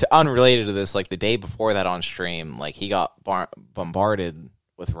unrelated to this, like the day before that on stream, like he got bombarded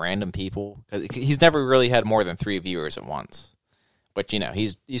with random people. He's never really had more than 3 viewers at once. But,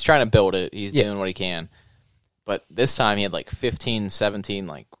 he's trying to build it. He's doing what he can. But this time he had like 15, 17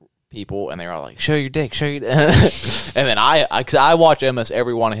 like people, and they were all like, show your dick, show your dick. And then I watch MS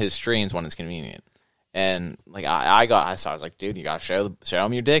every one of his streams when it's convenient. And like I was like, dude, you gotta show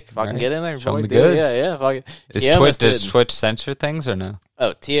him your dick. Fucking get in there, show boy. him the goods. Yeah. Fucking. Does Twitch censor things or no?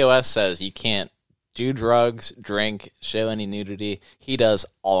 Oh, TOS says you can't do drugs, drink, show any nudity. He does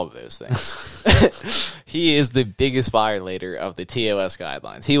all of those things. He is the biggest violator of the TOS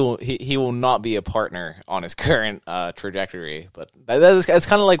guidelines. He will not be a partner on his current trajectory. But that's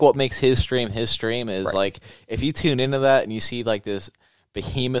kind of like what makes his stream is right. Like, if you tune into that and you see like this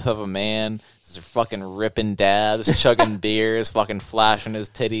behemoth of a man, just fucking ripping dabs, chugging beers, fucking flashing his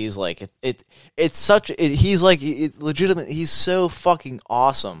titties, like he's like legitimate. He's so fucking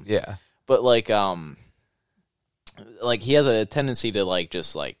awesome. Yeah. But like he has a tendency to like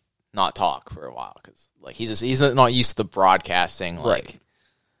just like not talk for a while because like he's not used to the broadcasting. Like, right.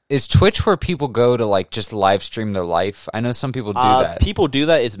 Is Twitch where people go to like just live stream their life? I know some people do that. People do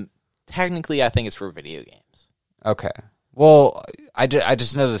that. It's technically, I think it's for video games. Okay. Well, I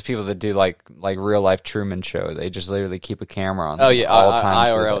just know there's people that do like real life Truman Show. They just literally keep a camera on. All time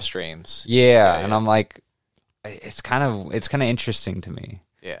IRL streams. Yeah, and I'm like, it's kind of interesting to me.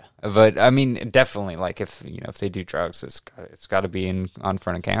 Yeah, but I mean, definitely, like if they do drugs, it's got to be on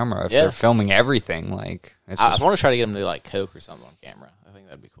front of camera. If they're filming everything, like I want to try to get them to do like coke or something on camera. I think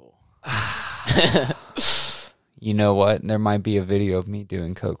that'd be cool. You know what? There might be a video of me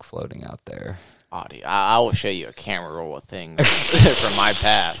doing coke floating out there. Oh, dude, I will show you a camera roll of things from my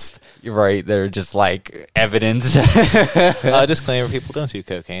past. You're right. They're just like evidence. Disclaimer: people don't do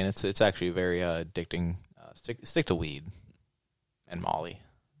cocaine. It's actually very addicting. Stick to weed and Molly.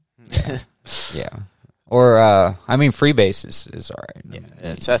 Yeah. Or I mean, Freebase is all right. Yeah,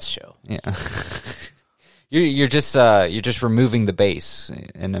 that's chill. Yeah. You're just removing the base,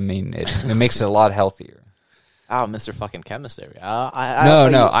 and I mean it makes it a lot healthier. Oh, Mr. fucking Chemist over here.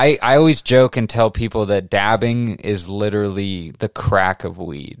 I always joke and tell people that dabbing is literally the crack of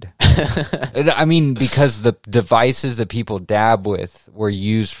weed. I mean, because the devices that people dab with were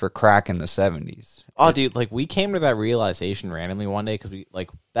used for crack in the 70s. Oh, dude, like, we came to that realization randomly one day, because we, like,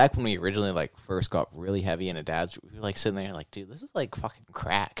 back when we originally, like, first got really heavy into dabs, we were, like, sitting there, like, dude, this is, like, fucking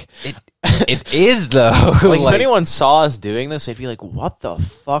crack. It is, though. Like, if anyone saw us doing this, they'd be like, what the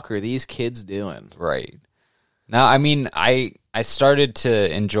fuck are these kids doing? Right. Now, I mean, I started to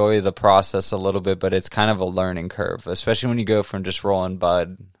enjoy the process a little bit, but it's kind of a learning curve, especially when you go from just rolling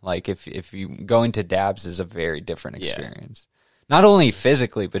bud. Like if you go into dabs is a very different experience. Not only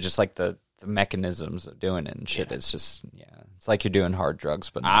physically, but just like the mechanisms of doing it and shit. Yeah. It's just, it's like you're doing hard drugs.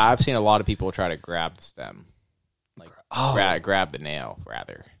 But I've seen a lot of people try to grab the stem. Like grab the nail,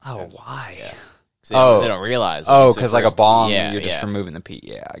 rather. Oh, why? Yeah. They don't realize. Oh, because like a bong, you're just removing the peat.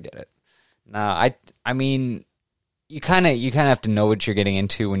 Yeah, I get it. No, I mean... You kind of have to know what you're getting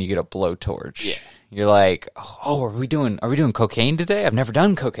into when you get a blowtorch. Yeah. You're like, oh, are we doing cocaine today? I've never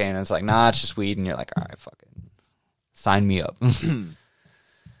done cocaine. And it's like, nah, it's just weed. And you're like, all right, fuck it. Sign me up.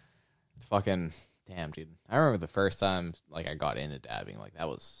 Fucking damn, dude. I remember the first time like I got into dabbing. Like that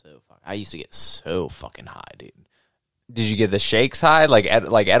was so fucking. I used to get so fucking high, dude. Did you get the shakes high, like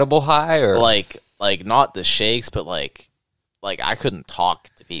edible high, or like not the shakes, but like I couldn't talk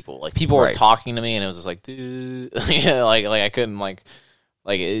to people. Like people were talking to me, and it was just like, dude, like I couldn't like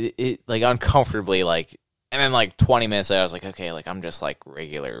it like uncomfortably like. And then like 20 minutes later, I was like, okay, like I'm just like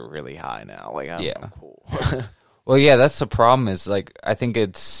regular, really high now. Like I'm cool. Well, yeah, that's the problem. Is like I think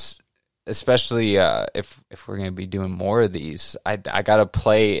it's especially if we're gonna be doing more of these, I gotta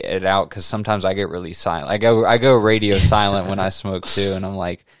play it out because sometimes I get really silent. I go radio silent when I smoke too, and I'm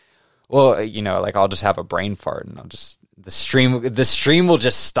like, well, like I'll just have a brain fart and I'll just. The stream will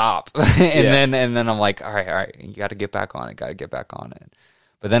just stop, and then I'm like, all right, you got to get back on it.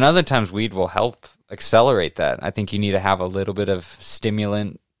 But then other times weed will help accelerate that. I think you need to have a little bit of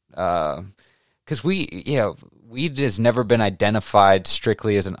stimulant, because weed has never been identified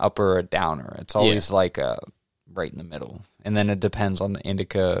strictly as an upper or a downer. It's always like right in the middle, and then it depends on the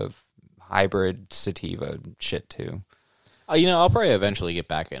indica, hybrid, sativa shit too. I'll probably eventually get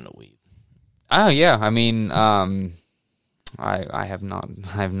back into weed. Oh yeah, I mean. I have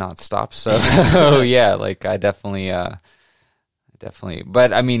not stopped. So yeah, like I definitely.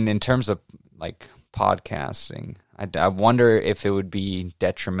 But I mean, in terms of like podcasting, I wonder if it would be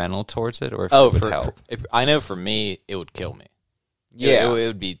detrimental towards it or if it would help. I know for me, it would kill me. Yeah, it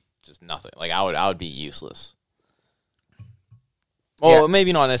would be just nothing. Like I would be useless. Well,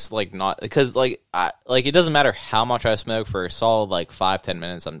 maybe not necessarily, like not because like it doesn't matter how much I smoke for a solid like 5-10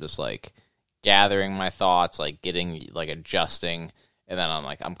 minutes. I'm just like. Gathering my thoughts, like getting, like adjusting, and then I'm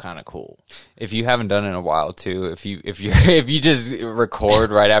like, I'm kind of cool. If you haven't done it in a while too, if you just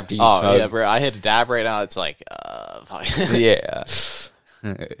record right after you smoke, yeah, bro, I hit a dab right now. It's like, yeah,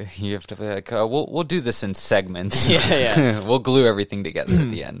 you have to be like, we'll do this in segments. Yeah. We'll glue everything together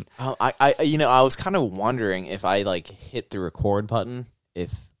at the end. I was kind of wondering if I like hit the record button,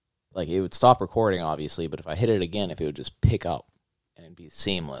 if like it would stop recording, obviously, but if I hit it again, if it would just pick up. And be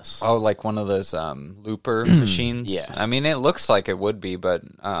seamless. Oh, like one of those looper machines? Yeah. I mean, it looks like it would be, but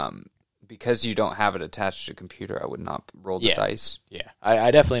because you don't have it attached to a computer, I would not roll the dice. Yeah. I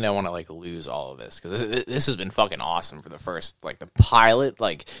definitely don't want to, like, lose all of this, because this has been fucking awesome for the first, like, the pilot.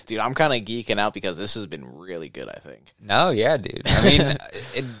 Like, dude, I'm kind of geeking out because this has been really good, I think. No, yeah, dude. I mean,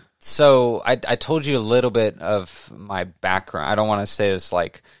 so I told you a little bit of my background. I don't want to say this,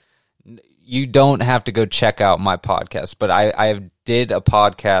 like, you don't have to go check out my podcast, but I did a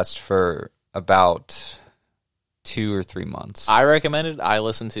podcast for about 2 or 3 months. I recommend it. I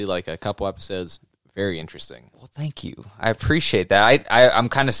listened to like a couple episodes. Very interesting. Well, thank you. I appreciate that. I'm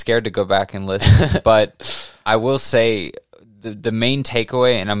kind of scared to go back and listen, but I will say the main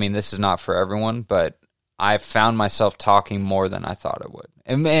takeaway, and I mean, this is not for everyone, but I found myself talking more than I thought I would.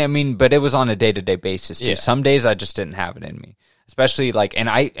 I mean, but it was on a day-to-day basis too. Yeah. Some days I just didn't have it in me. Especially like,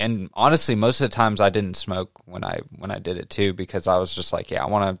 and honestly, most of the times I didn't smoke when I did it too, because I was just like, I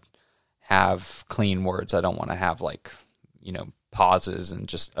want to have clean words. I don't want to have like, pauses and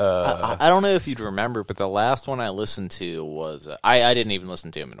just. I don't know if you'd remember, but the last one I listened to was I didn't even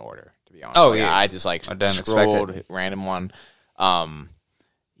listen to him in order, to be honest. Oh yeah, I just like scrolled random one.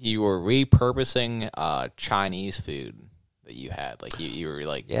 You were repurposing Chinese food that you had, like you were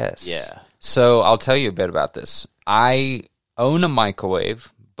like, yes, yeah. So I'll tell you a bit about this. I own a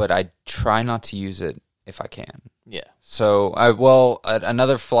microwave, but I try not to use it if I can. Yeah. So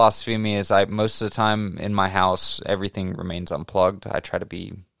another philosophy of me is most of the time in my house, everything remains unplugged. I try to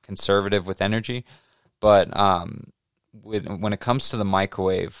be conservative with energy, but when it comes to the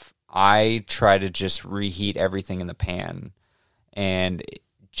microwave, I try to just reheat everything in the pan, and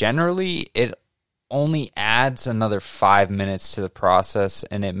generally it only adds another 5 minutes to the process,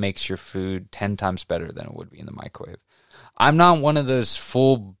 and it makes your food 10 times better than it would be in the microwave. I'm not one of those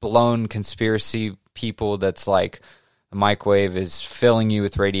full-blown conspiracy people that's like the microwave is filling you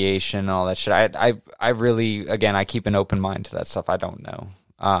with radiation and all that shit. I really, again, I keep an open mind to that stuff. I don't know.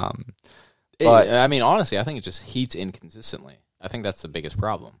 But I mean, honestly, I think it just heats inconsistently. I think that's the biggest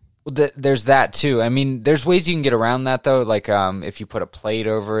problem. Well, there's that too. I mean, there's ways you can get around that though. Like if you put a plate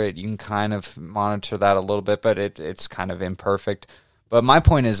over it, you can kind of monitor that a little bit, but it's kind of imperfect. But my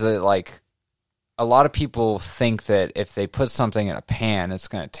point is that like a lot of people think that if they put something in a pan, it's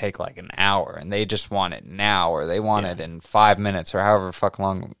going to take like an hour, and they just want it now, or they want it in 5 minutes, or however fuck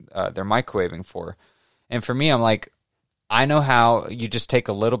long they're microwaving for. And for me, I'm like, I know how. You just take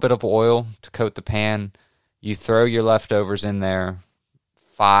a little bit of oil to coat the pan. You throw your leftovers in there.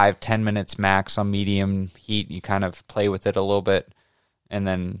 5-10 minutes max on medium heat. You kind of play with it a little bit, and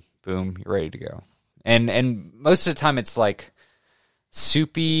then boom, you're ready to go. And most of the time, it's like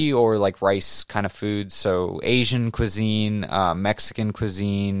soupy or like rice kind of food. So Asian cuisine, Mexican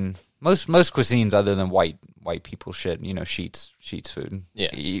cuisine, most cuisines other than white people shit. You know, Sheetz food.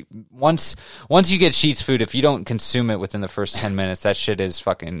 Yeah. Once you get Sheetz food, if you don't consume it within the first 10 minutes, that shit is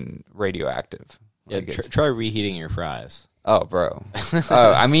fucking radioactive. Yeah. Try reheating your fries. Oh, bro.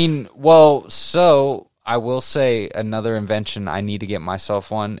 I mean, well, so I will say another invention I need to get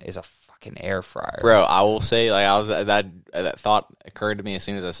myself one is a fucking air fryer. Bro, I will say, like, I was that thought occurred to me as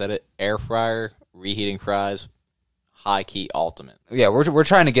soon as I said it. Air fryer, reheating fries, high key ultimate. Yeah, we're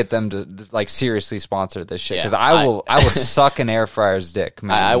trying to get them to like seriously sponsor this shit because I will suck an air fryer's dick,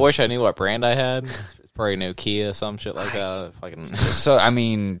 man. I wish I knew what brand I had. It's probably Nokia, some shit like that. Fucking. So I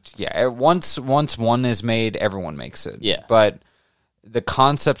mean, yeah. Once one is made, everyone makes it. Yeah. But the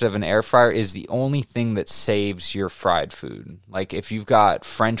concept of an air fryer is the only thing that saves your fried food. Like if you've got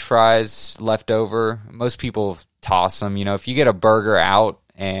French fries left over, most people toss them. You know, if you get a burger out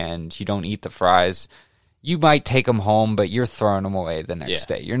and you don't eat the fries, you might take them home, but you're throwing them away the next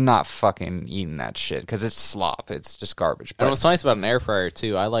day. You're not fucking eating that shit because it's slop. It's just garbage. But and what's nice about an air fryer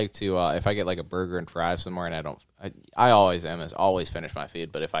too, I like to if I get like a burger and fries somewhere, and I always finish my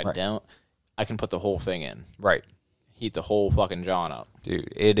food. But if I don't, I can put the whole thing in. Right. Heat the whole fucking John up,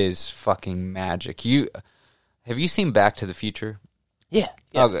 dude. It is fucking magic. Have you seen Back to the Future? Yeah.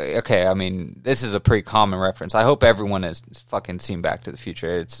 Okay. I mean, this is a pretty common reference. I hope everyone has fucking seen Back to the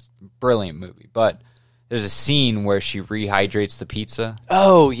Future. It's a brilliant movie, but there's a scene where she rehydrates the pizza.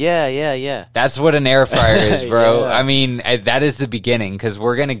 Oh, yeah. That's what an air fryer is, bro. Yeah. I mean, that is the beginning, because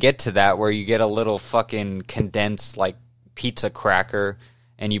we're going to get to that where you get a little fucking condensed, like, pizza cracker,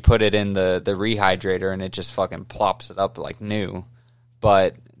 and you put it in the rehydrator, and it just fucking plops it up like new.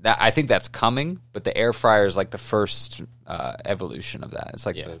 But I think that's coming, but the air fryer is, like, the first evolution of that. It's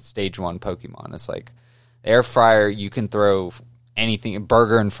like the stage 1 Pokemon. It's like, the air fryer, you can throw anything,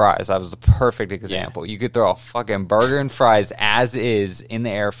 burger and fries. That was the perfect example. You could throw a fucking burger and fries as is in the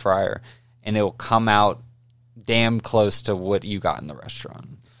air fryer, and it will come out damn close to what you got in the restaurant.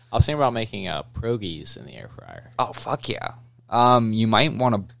 I was thinking about making pierogies in the air fryer. Oh, fuck yeah. You might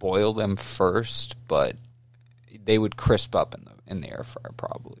want to boil them first, but they would crisp up in the air fryer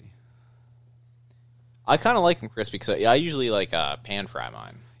probably. I kind of like them crispy because I usually like pan fry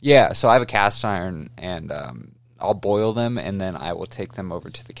mine. Yeah, so I have a cast iron, and I'll boil them, and then I will take them over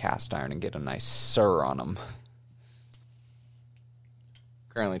to the cast iron and get a nice sir on them.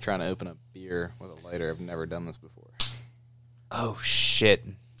 Currently trying to open a beer with a lighter. I've never done this before. Oh, shit.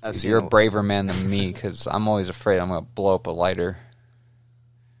 You're a braver man than me, because I'm always afraid I'm going to blow up a lighter.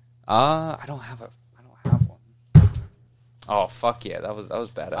 I don't have one. Oh, fuck yeah. That was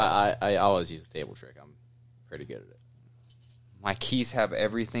badass. I always use a table trick. I'm pretty good at it. My keys have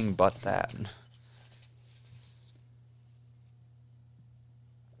everything but that.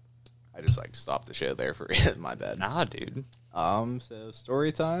 I just like stopped the show there for my bad. Nah, dude. So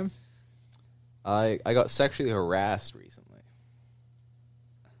story time. I got sexually harassed recently.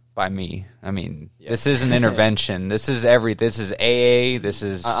 By me. I mean, This is an intervention. This is AA. This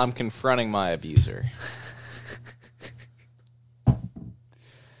is. I'm confronting my abuser.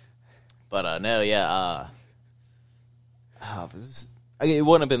 But no, yeah. It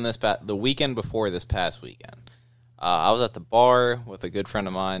wouldn't have been the weekend before this past weekend. I was at the bar with a good friend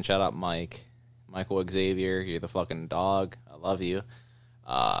of mine. Shout out Michael Xavier. You're the fucking dog. I love you.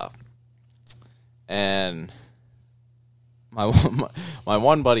 And my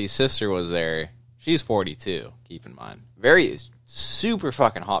one buddy's sister was there. She's 42. Keep in mind, super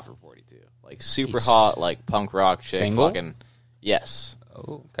fucking hot for 42. Like super hot, like punk rock chick. Single? Fucking yes.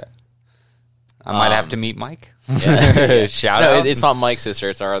 Oh, okay. I might have to meet Mike. Yeah. Shout out. It's not Mike's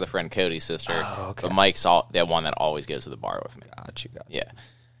sister. It's our other friend Cody's sister. Oh, okay. But Mike's the one that always goes to the bar with me. Got you.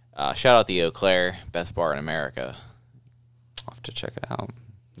 Yeah. Shout out the Eau Claire, best bar in America. I'll have to check it out.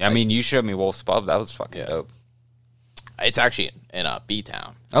 Yeah, I mean, you showed me Wolf's Pub. That was fucking dope. It's actually in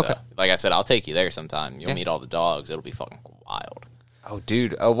B-Town. Okay. So, like I said, I'll take you there sometime. You'll meet all the dogs. It'll be fucking wild. Oh,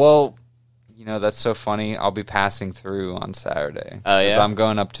 dude. Well, that's so funny. I'll be passing through on Saturday. Oh, yeah? I'm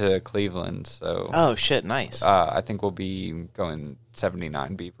going up to Cleveland, so... Oh, shit, nice. I think we'll be going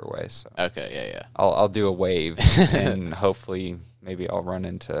 79 Beaver Way, so... Okay, yeah. I'll do a wave, and hopefully maybe I'll run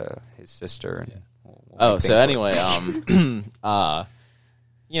into his sister. And we'll so anyway, I'm a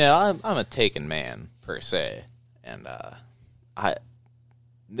taken man, per se, and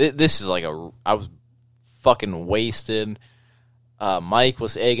this is like I was fucking wasted. Mike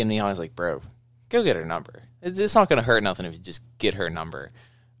was egging me on. I was like, bro, go get her number. It's not going to hurt nothing if you just get her number.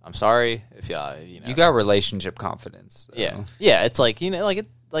 I'm sorry if you got relationship confidence. So. Yeah. It's like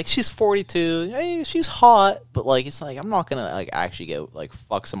like she's 42. Hey, she's hot, but like it's like I'm not gonna like actually go like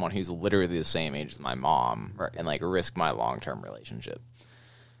fuck someone who's literally the same age as my mom, right? And like risk my long-term relationship.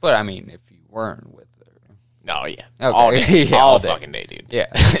 But I mean, if you weren't with her, no, yeah, okay. all fucking day, dude.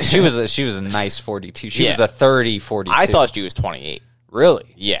 Yeah, she was a nice 42. She was a 30, 42. I thought she was 28.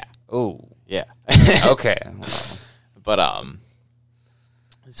 Really? Yeah. Oh, yeah. Okay. But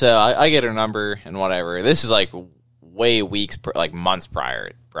so I get her number and whatever. This is like way weeks, like months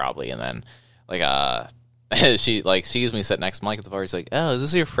prior, probably, and then like she like sees me sit next to Mike at the bar. She's like, "Oh, is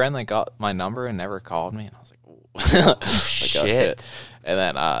this your friend that got my number and never called me?" And I was like, "Oh, like, shit. Oh, shit." And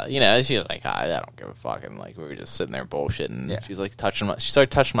then she was like, I don't give a fuck. And like we were just sitting there bullshitting. Yeah. She was like she started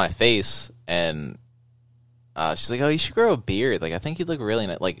touching my face, and she's like, "Oh, you should grow a beard. Like I think you'd look really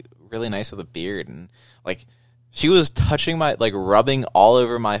really nice with a beard." And like she was touching my rubbing all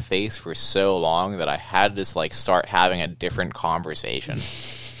over my face for so long that I had to just like start having a different conversation.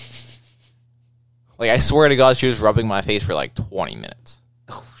 Like I swear to God, she was rubbing my face for like 20 minutes.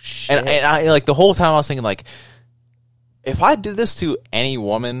 Oh shit! And I like the whole time I was thinking like, if I did this to any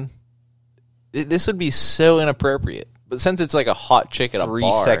woman, this would be so inappropriate. But since it's like a hot chick at a bar...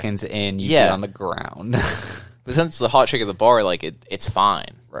 3 seconds in, you get on the ground. But since it's a hot chick at the bar, like, it's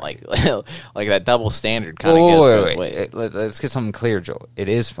fine. Right. Like that double standard kind of goes both ways. Let's get something clear, Joel. It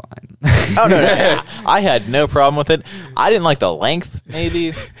is fine. Oh, no. I had no problem with it. I didn't like the length,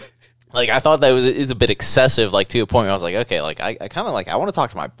 maybe. Like, I thought that is a bit excessive, like, to a point where I was like, okay, like, I kind of, like, I want to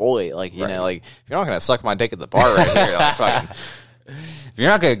talk to my boy. Like, you know, like, if you're not going to suck my dick at the bar right here, like, fucking... If you're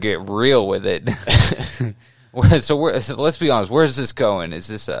not going to get real with it... So let's be honest, where's this going? Is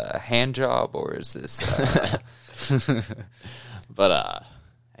this a hand job, or is this... But,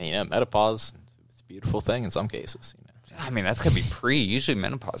 menopause, it's a beautiful thing in some cases, you know. I mean, that's going to be usually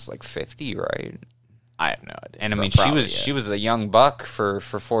menopause is like 50, right? I have no idea. And I mean, she was a young buck for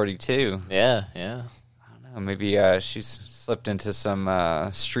 42. Yeah. I don't know. Maybe she's slipped into some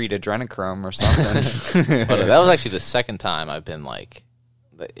street adrenochrome or something. But that was actually the second time I've been like,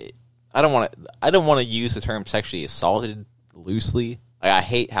 I don't want to use the term sexually assaulted loosely. Like, I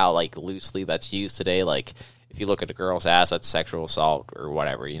hate how like loosely that's used today. Like if you look at a girl's ass, that's sexual assault or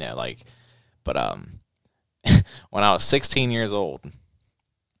whatever, you know. Like, but when I was 16 years old.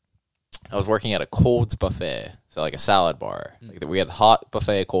 I was working at a Cold's buffet, so like a salad bar. Like we had hot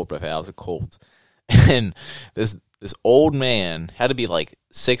buffet, cold buffet. I was at Cold's, and this old man had to be like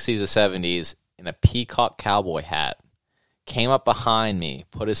 60s or 70s in a peacock cowboy hat. Came up behind me,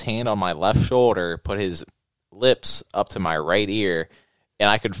 put his hand on my left shoulder, put his lips up to my right ear, and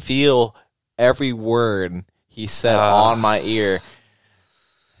I could feel every word he said on my ear.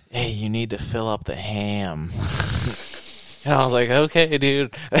 Hey, you need to fill up the ham. And I was like, okay,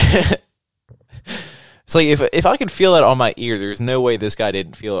 dude. It's like if I could feel that on my ear, there's no way this guy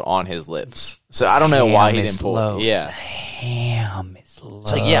didn't feel it on his lips. So I don't know why he didn't pull it. Yeah, the ham is low.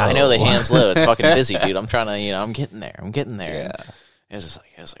 It's like, yeah, I know the ham's low. It's fucking busy, dude. I'm trying to, I'm getting there. Yeah, it was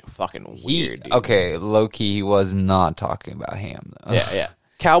like fucking weird. Dude. Okay, low key, he was not talking about ham though. Yeah.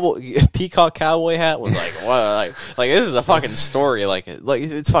 Peacock cowboy hat was like what? Like this is a fucking story. Like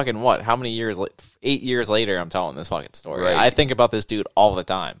it's fucking what? How many years? 8 years later, I'm telling this fucking story. Right. I think about this dude all the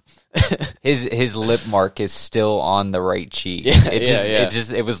time. His lip mark is still on the right cheek.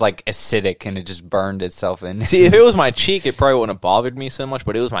 It was like acidic and it just burned itself in. See, if it was my cheek, it probably wouldn't have bothered me so much.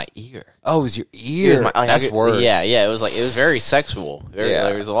 But it was my ear. Oh, it was your ear. That's worse. Yeah. It was very sexual.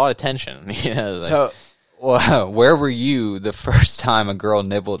 There was a lot of tension. So. Well, where were you the first time a girl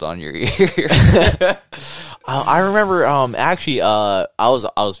nibbled on your ear? I remember. Actually, I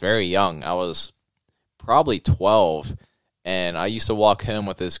was very young. I was probably 12, and I used to walk home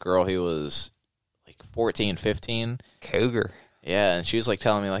with this girl who was like 14, 15. Cougar. Yeah, and she was like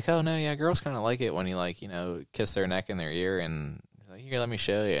telling me like, oh no, yeah, girls kind of like it when you like kiss their neck and their ear, and like, here, let me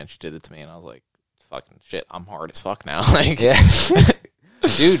show you. And she did it to me, and I was like, fucking shit, I'm hard as fuck now. Like, yeah.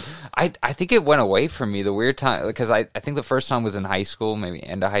 Dude, I think it went away from me the weird time, because I think the first time was in high school, maybe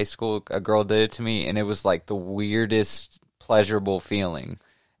end of high school, a girl did it to me, and it was like the weirdest pleasurable feeling.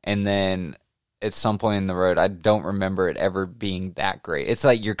 And then at some point in the road, I don't remember it ever being that great. It's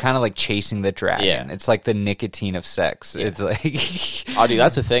like you're kind of like chasing the dragon. Yeah. It's like the nicotine of sex. Yeah. It's like, oh, dude,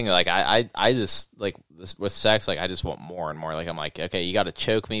 that's the thing. Like, I just like with sex, like I just want more and more. Like, I'm like, okay, you got to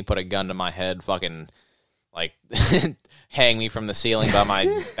choke me, put a gun to my head, fucking like hang me from the ceiling by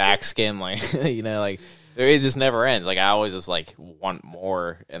my back skin, like like it just never ends. Like I always just like want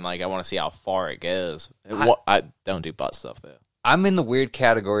more, and like I want to see how far it goes. I don't do butt stuff though. I'm in the weird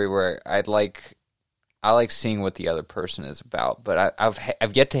category where I like seeing what the other person is about, but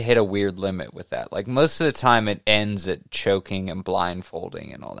I've yet to hit a weird limit with that. Like most of the time, it ends at choking and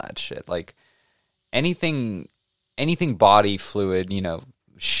blindfolding and all that shit. Like anything body fluid,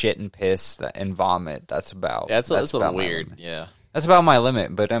 shit and piss and vomit. That's about that's about a little weird. Yeah, that's about my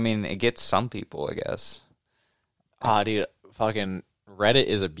limit. But I mean, it gets some people, I guess. Ah, dude, fucking Reddit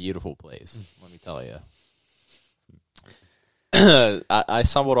is a beautiful place. Let me tell you. I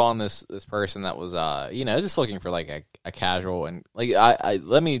stumbled on this person that was just looking for like a casual, and like I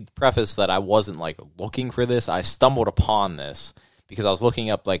let me preface that I wasn't like looking for this. I stumbled upon this because I was looking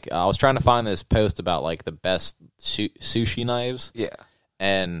up like I was trying to find this post about like the best sushi knives. Yeah,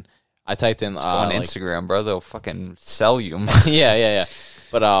 and I typed in on Instagram, bro. They'll fucking sell you. yeah.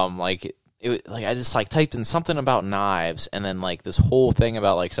 But I just like typed in something about knives, and then like this whole thing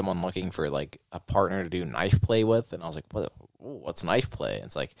about like someone looking for like a partner to do knife play with, and I was like, what's knife play? And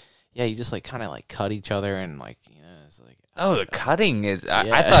it's like, yeah, you just like kind of like cut each other, and like it's like the cutting is.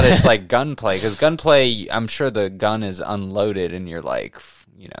 I thought it's like gunplay, because gunplay, I'm sure the gun is unloaded, and you're like,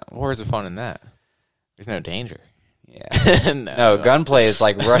 where's the fun in that? There's no danger. Yeah, no, gunplay is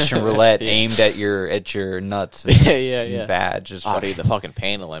like Russian roulette aimed at your nuts. And, yeah. Bad. Just dude, the fucking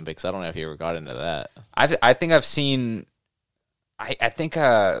pain Olympics. I don't know if you ever got into that. I think I've seen. I think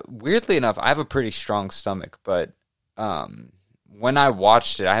weirdly enough, I have a pretty strong stomach, but when I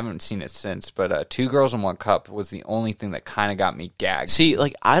watched it, I haven't seen it since. But Two Girls in One Cup was the only thing that kind of got me gagged. See,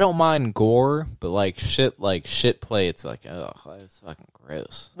 like I don't mind gore, but like shit play, it's like it's fucking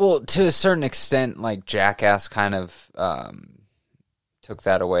gross. Well, to a certain extent, like Jackass kind of took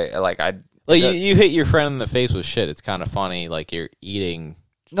that away. You hit your friend in the face with shit. It's kind of funny. Like you're eating.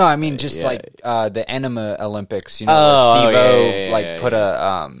 No, I mean just like the Enema Olympics. Steve-O put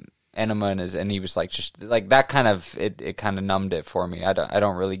a enema in his, and he was like just like that kind of it kind of numbed it for me. I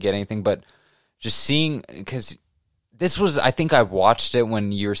don't really get anything, but just seeing, because this was, I think I watched it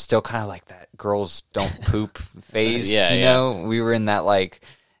when you're still kind of like that girls don't poop phase. We were in that like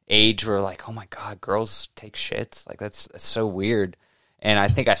age where like, oh my god, girls take shits, like that's so weird. And I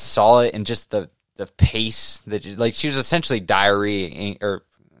think I saw it in just the pace that, like, she was essentially diarrhea, or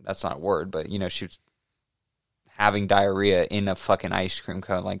that's not a word, but she was having diarrhea in a fucking ice cream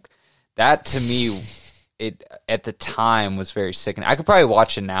cone. Like that to me, it at the time was very sickening. I could probably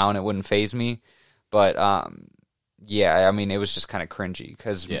watch it now and it wouldn't faze me, but yeah, I mean it was just kind of cringy,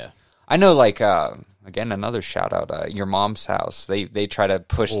 because I know, like again, another shout out, Your Mom's House. They try to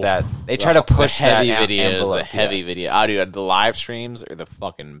push that. They try to push heavy that videos. envelope. The heavy video. Oh, dude, the live streams are the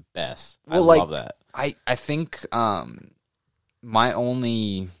fucking best. Well, I love that. I think my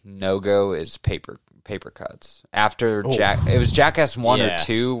only no-go is paper cuts. After it was Jackass 1 or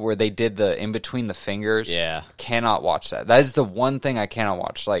 2 where they did the in between the fingers. Yeah. Cannot watch that. That is the one thing I cannot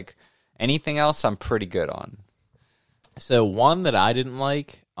watch. Like anything else I'm pretty good on. So one that I didn't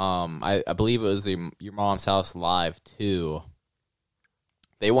like, I believe it was Your Mom's House Live 2.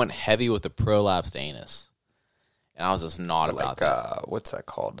 They went heavy with the prolapsed anus. And I was just not about that. What's that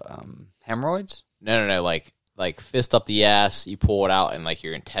called? Hemorrhoids? No. Like fist up the ass, you pull it out, and like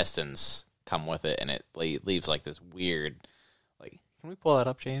your intestines come with it, and it leaves like this weird. Like, can we pull that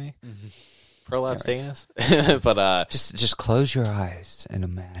up, Jamie? Mm-hmm. Prolapsed anus, but just close your eyes and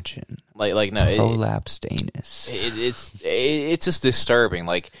imagine. Like no, prolapsed anus. It's just disturbing.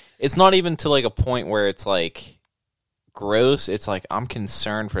 Like it's not even to like a point where it's like gross. It's like I'm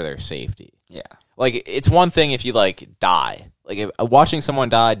concerned for their safety. Yeah. Like it's one thing if you like die. Like if, watching someone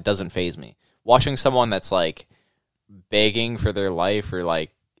die doesn't faze me. Watching someone that's like begging for their life or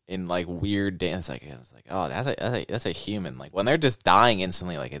like in like weird dance, like it's like, oh, that's a human. Like when they're just dying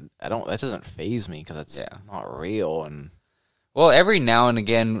instantly, like that doesn't faze me because it's not real. And well, every now and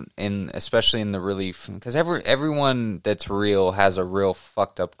again, especially in the relief, because everyone that's real has a real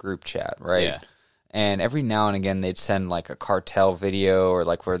fucked up group chat, right? Yeah. And every now and again, they'd send like a cartel video or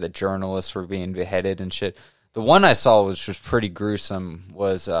like where the journalists were being beheaded and shit. The one I saw, which was pretty gruesome,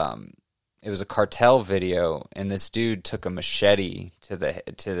 was it was a cartel video, and this dude took a machete to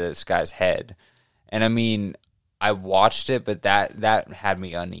this guy's head. And I mean, I watched it, but that had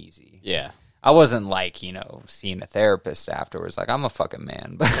me uneasy. Yeah. I wasn't like, seeing a therapist afterwards. Like, I'm a fucking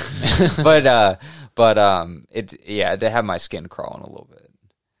man, it did have my skin crawling a little bit.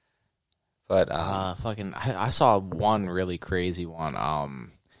 But I saw one really crazy one.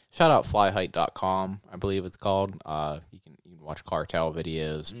 Shout out flyheight.com, I believe it's called. You can watch cartel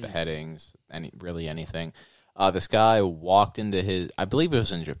videos, beheadings, anything. This guy walked into I believe it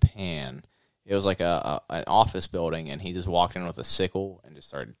was in Japan. It was like an office building, and he just walked in with a sickle and just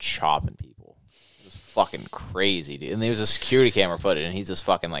started chopping people. It was fucking crazy, dude. And there was a security camera footage, and he's just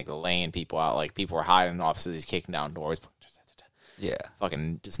fucking like laying people out. Like, people were hiding in offices. He's kicking down doors. Yeah,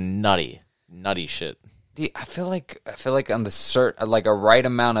 fucking just nutty shit. Dude, I feel like on the like a right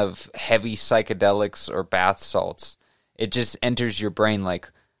amount of heavy psychedelics or bath salts, it just enters your brain like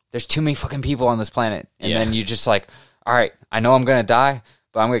there's too many fucking people on this planet, and then you just like, all right, I know I'm gonna die,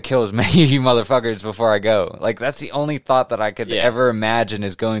 but I'm gonna kill as many of you motherfuckers before I go. Like, that's the only thought that I could ever imagine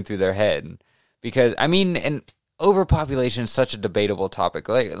is going through their head. Because and overpopulation is such a debatable topic.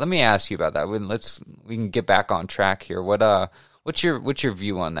 Like, let me ask you about that. We can get back on track here. What's your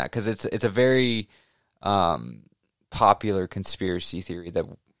view on that? Because it's a very popular conspiracy theory that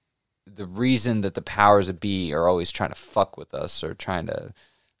the reason that the powers that be are always trying to fuck with us or trying to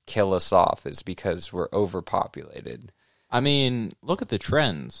kill us off is because we're overpopulated. I mean, look at the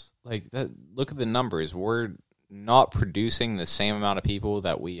trends. Like that. Look at the numbers. We're not producing the same amount of people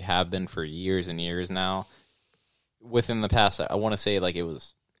that we have been for years and years now. Within the past, I want to say like it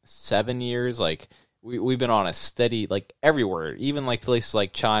was 7 years. Like we've been on a steady, like everywhere, even like places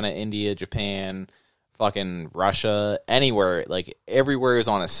like China, India, Japan, fucking Russia, anywhere. Like everywhere is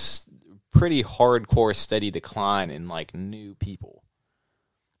on a pretty hardcore, steady decline in like new people.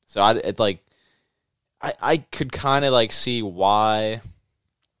 So I could kind of like see why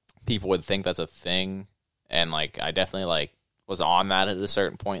people would think that's a thing, and like I definitely like was on that at a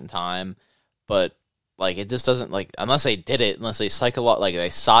certain point in time, but like it just doesn't, like, unless they did it, unless they they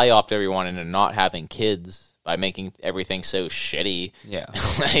psyoped everyone into not having kids by making everything so shitty. Yeah.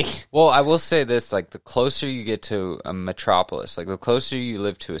 Like, well, I will say this, like the closer you get to a metropolis, like the closer you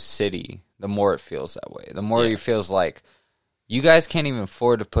live to a city, the more it feels that way. The more it feels like you guys can't even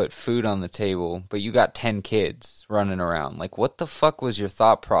afford to put food on the table, but you got 10 kids running around. Like, what the fuck was your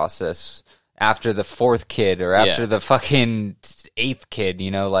thought process after the 4th kid or after the fucking 8th kid?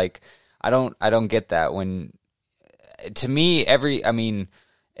 Like, I don't get that. When, to me,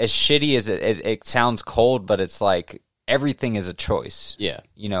 as shitty as it sounds cold, but it's like everything is a choice. Yeah.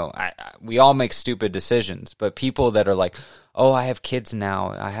 We all make stupid decisions, but people that are like, oh, I have kids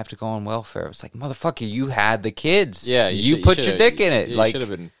now, I have to go on welfare. It's like, motherfucker, you had the kids. Yeah, you put your dick in it. You like, should have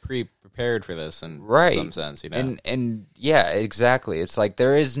been prepared for this in some sense, And yeah, exactly. It's like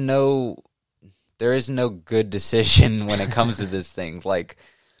there is no good decision when it comes to this thing. Like,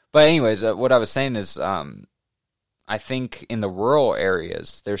 but anyways, what I was saying is, I think in the rural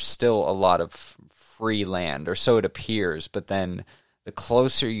areas there's still a lot of free land, or so it appears. But then the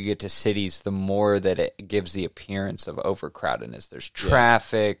closer you get to cities, the more that it gives the appearance of overcrowdedness. There's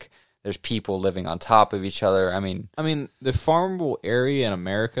traffic. There's people living on top of each other. I mean, the farmable area in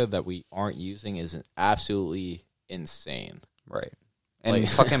America that we aren't using is absolutely insane. Right. And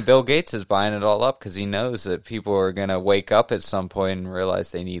fucking Bill Gates is buying it all up because he knows that people are going to wake up at some point and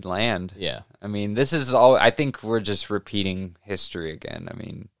realize they need land. Yeah. This is all, I think we're just repeating history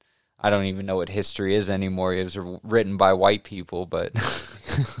again. I don't even know what history is anymore. It was written by white people, but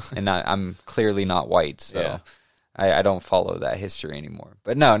and I'm clearly not white, so I don't follow that history anymore.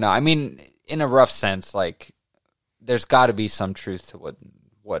 But no, in a rough sense, like there's got to be some truth to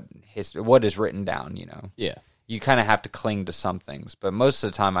what is written down. Yeah, you kind of have to cling to some things, but most of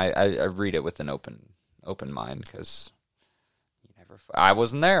the time I read it with an open mind because I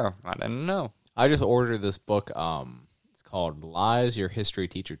wasn't there. I didn't know. I just ordered this book. It's called "Lies Your History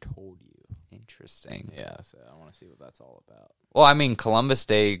Teacher Told You." Interesting. Yeah, so I want to see what that's all about. Well, Columbus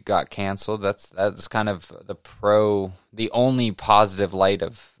Day got canceled. That's kind of the only positive light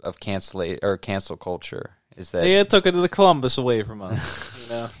of cancel culture is that they took it to the Columbus away from us.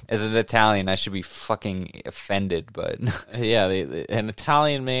 As an Italian, I should be fucking offended, but yeah, an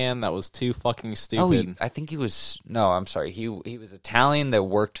Italian man that was too fucking stupid. I think he was. No, I'm sorry. He was Italian that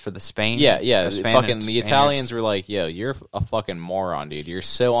worked for the Spain. Yeah. The Italians were like, "Yo, you're a fucking moron, dude. You're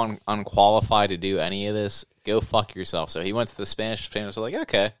so unqualified to do any of this. Go fuck yourself." So he went to the Spanish. Spanish were like,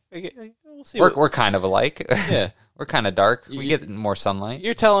 "Okay, we'll see." We're kind of alike. Yeah, we're kind of dark. We get more sunlight.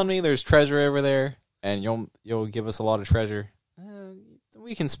 You're telling me there's treasure over there, and you'll give us a lot of treasure.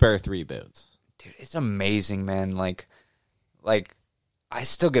 We can spare 3 boats. Dude, it's amazing, man. Like I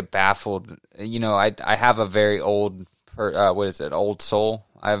still get baffled. I have a very old old soul.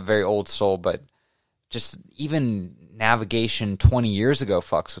 I have a very old soul, but just even navigation 20 years ago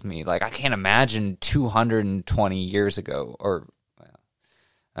fucks with me. Like, I can't imagine 220 years ago, or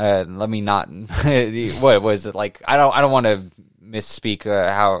let me not. What was it like? I don't want to misspeak.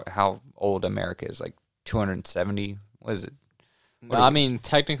 How old America is? Like 270. What is it? I mean,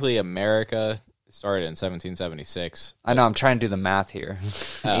 technically, America started in 1776. I know. I'm trying to do the math here.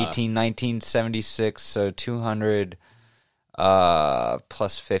 1976. So 200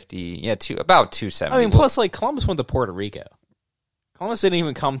 plus 50. Yeah, about 270. I mean, plus, like, Columbus went to Puerto Rico. Columbus didn't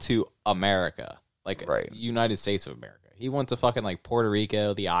even come to America, like, United States of America. He went to fucking, like, Puerto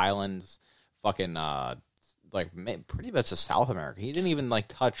Rico, the islands, fucking, like, pretty much to South America. He didn't even, like,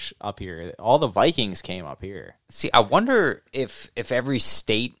 touch up here. All the Vikings came up here. See, I wonder if every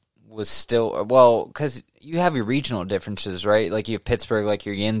state was still, well, because you have your regional differences, right? Like, you have Pittsburgh, like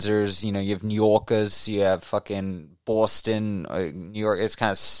your Yinzers, you know, you have New Yorkers, you have fucking Boston, New York. It's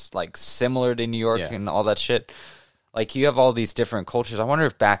kind of, like, similar to New York and all that shit. Like, you have all these different cultures. I wonder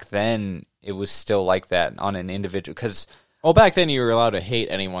if back then it was still like that on an individual, because... Well, back then you were allowed to hate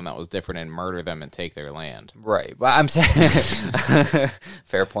anyone that was different and murder them and take their land. Right. Well, I'm saying...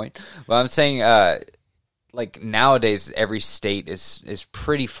 Fair point. Well, I'm saying, like, nowadays every state is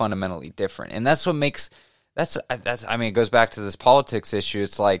pretty fundamentally different. And that's what makes... That's I mean, it goes back to this politics issue.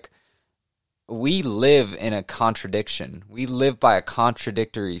 It's like, we live in a contradiction. We live by a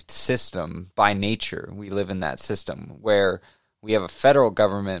contradictory system by nature. We live in that system where we have a federal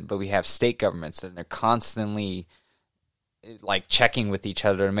government, but we have state governments, and they're constantly like checking with each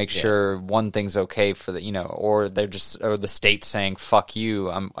other to make sure one thing's okay for the, you know, or they're just, or the state saying, fuck you,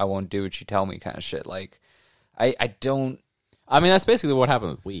 I won't do what you tell me kind of shit. Like, I don't. I mean, that's basically what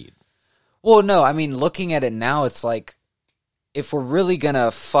happened with weed. Well, no, I mean, looking at it now, it's like, if we're really going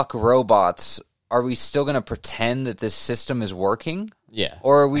to fuck robots, are we still going to pretend that this system is working? Yeah.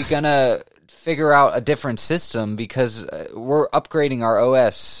 Or are we going to figure out a different system because we're upgrading our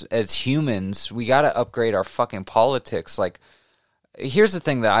OS as humans? We got to upgrade our fucking politics. Like, here's the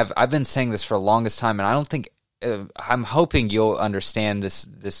thing that I've been saying this for the longest time, and I don't think, I'm hoping you'll understand this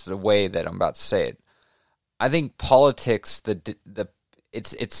the way that I'm about to say it. I think politics,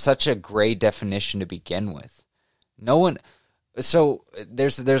 it's such a gray definition to begin with. No one... So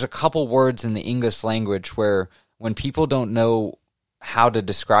there's a couple words in the English language where when people don't know how to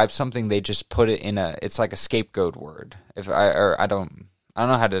describe something, they just put it in it's like a scapegoat word. I don't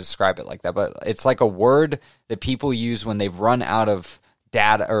know how to describe it like that, but it's like a word that people use when they've run out of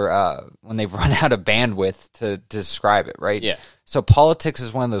data, or when they've run out of bandwidth to describe it, right? Yeah. So politics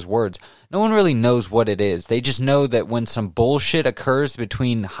is one of those words. No one really knows what it is. They just know that when some bullshit occurs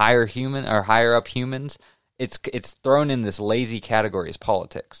between higher up humans, it's thrown in this lazy category as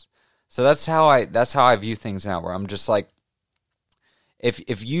politics. So that's how I view things now, where I'm just like,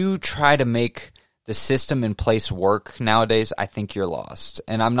 if you try to make the system in place work nowadays, I think you're lost.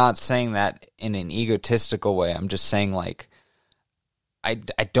 And I'm not saying that in an egotistical way. I'm just saying, like, I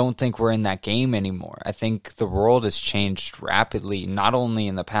don't think we're in that game anymore. I think the world has changed rapidly, not only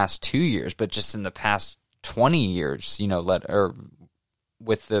in the past 2 years, but just in the past 20 years, you know,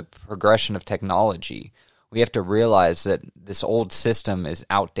 with the progression of technology. We have to realize that this old system is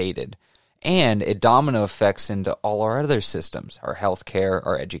outdated, and it domino effects into all our other systems, our healthcare,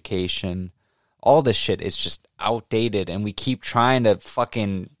 our education. All this shit is just outdated, and we keep trying to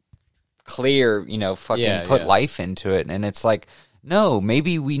fucking clear, you know, put life into it. And it's like, no,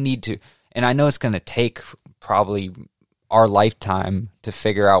 maybe we need to, and I know it's going to take probably our lifetime to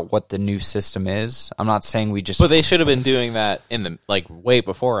figure out what the new system is. I'm not saying we just... But they should have been doing that in the, like, way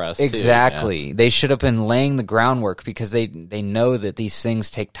before us, exactly. Too, yeah. They should have been laying the groundwork, because they know that these things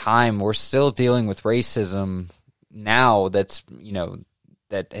take time. We're still dealing with racism now that's, you know,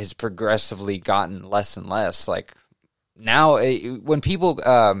 that has progressively gotten less and less. Like, now, when people...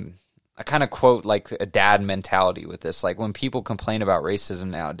 I kind of quote, like, a dad mentality with this. Like, when people complain about racism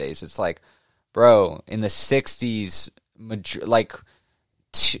nowadays, it's like, bro, in the 60s... like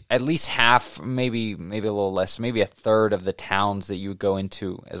at least half, maybe a little less, maybe a third of the towns that you would go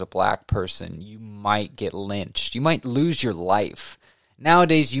into as a black person, you might get lynched. You might lose your life.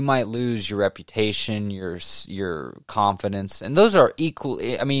 Nowadays, you might lose your reputation, your confidence, and those are equal.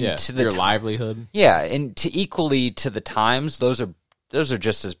 I mean, to the your livelihood. Yeah, and equally to the times, those are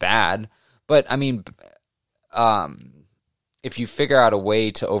just as bad. But I mean, if you figure out a way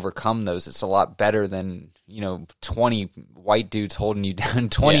to overcome those, it's a lot better than, you know, 20 white dudes holding you down,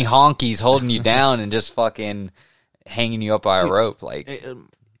 20 honkies holding you down and just fucking hanging you up by a rope. Like,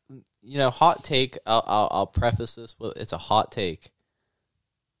 you know, hot take. I'll preface this with, it's a hot take.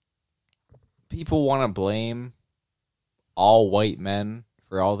 People want to blame all white men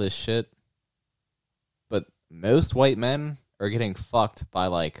for all this shit, but most white men are getting fucked by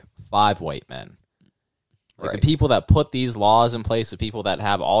like 5 white men. Like the people that put these laws in place, the people that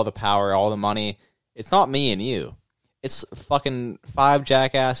have all the power, all the money, it's not me and you. It's fucking 5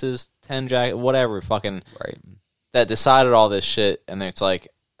 jackasses, 10 whatever, fucking that decided all this shit, and it's like,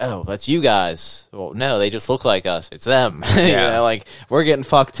 oh, that's you guys. Well, no, they just look like us. It's them. You know, like we're getting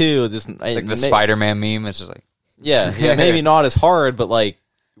fucked too. Just like the Spider-Man meme. It's just like, yeah, maybe not as hard, but like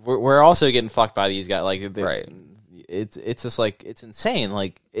we're also getting fucked by these guys. Like, it's just like it's insane.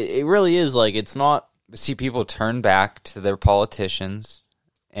 Like it really is. Like it's not. See, people turn back to their politicians,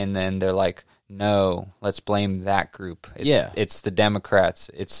 and then they're like, no, let's blame that group. It's the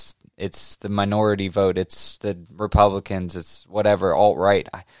Democrats. It's the minority vote. It's the Republicans. It's whatever, alt-right.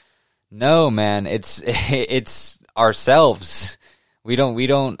 No, man, it's ourselves. We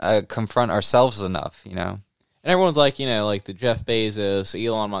don't confront ourselves enough, you know? And everyone's like, you know, like the Jeff Bezos,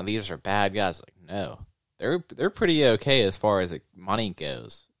 Elon Musk, these are bad guys. Like, no, they're pretty okay as far as money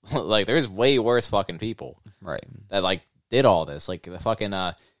goes. Like, there's way worse fucking people, right? That like did all this. Like the fucking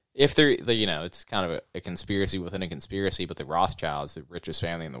if they're you know, it's kind of a conspiracy within a conspiracy. But the Rothschilds, the richest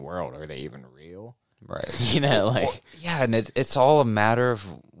family in the world, are they even real? Right. You know, like and it's all a matter of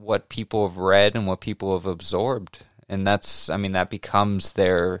what people have read and what people have absorbed, and that becomes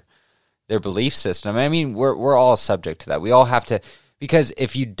their belief system. I mean, we're all subject to that. We all have to, because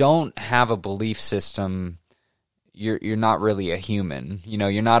if you don't have a belief system, you're not really a human. You know,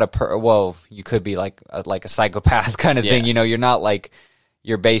 you're not well, you could be like a psychopath kind of thing. You know, you're not like,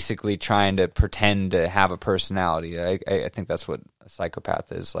 you're basically trying to pretend to have a personality. I think that's what a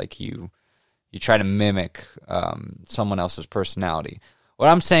psychopath is. Like you try to mimic someone else's personality. What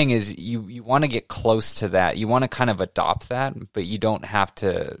I'm saying is you want to get close to that. You want to kind of adopt that, but you don't have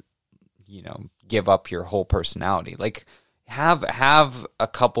to, you know, give up your whole personality. Like have a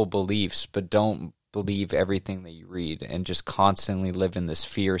couple beliefs, but don't believe everything that you read and just constantly live in this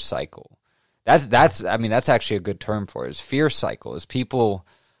fear cycle. That's actually a good term for it, is fear cycle. Is people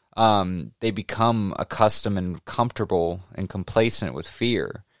they become accustomed and comfortable and complacent with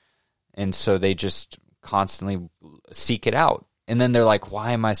fear, and so they just constantly seek it out. And then they're like,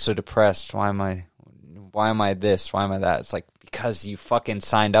 why am I so depressed? Why am I this? Why am I that? It's like, because you fucking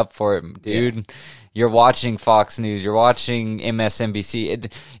signed up for it, dude. Yeah. You're watching Fox News. You're watching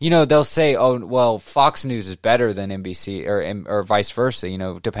MSNBC. You know, they'll say, oh, well, Fox News is better than NBC or vice versa, you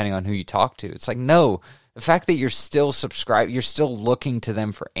know, depending on who you talk to. It's like, no, the fact that you're still subscribed, you're still looking to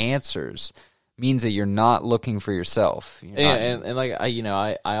them for answers means that you're not looking for yourself. And like, I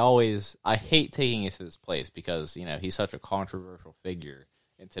hate taking it to this place because, you know, he's such a controversial figure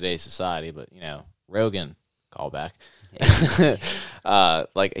in today's society. But, you know, Rogan, callback.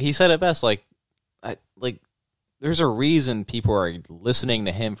 Like, he said it best, there's a reason people are listening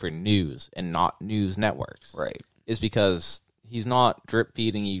to him for news and not news networks. Right. It's because he's not drip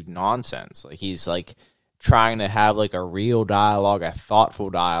feeding you nonsense. Like, he's like trying to have like a real dialogue, a thoughtful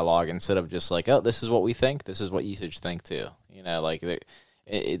dialogue, instead of just like, oh, this is what we think, this is what you should think too. You know, like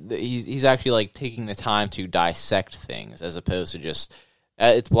he's actually like taking the time to dissect things as opposed to just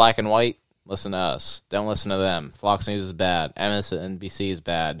it's black and white. Listen to us. Don't listen to them. Fox News is bad. MSNBC is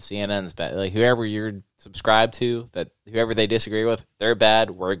bad. CNN's bad. Like, whoever you're subscribed to, that whoever they disagree with, they're bad.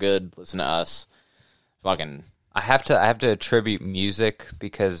 We're good. Listen to us. Fucking. I have to attribute music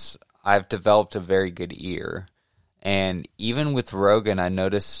because I've developed a very good ear, and even with Rogan, I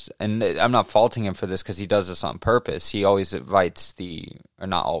noticed, and I'm not faulting him for this because he does this on purpose. He always invites or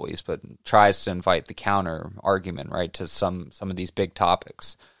not always, but tries to invite the counter argument, right, to some of these big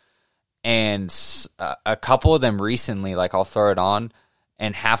topics. And a couple of them recently, like, I'll throw it on,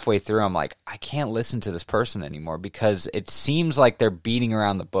 and halfway through I'm like, I can't listen to this person anymore because it seems like they're beating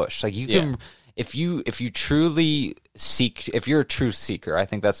around the bush. Like, you can, if you truly seek, if you're a truth seeker, I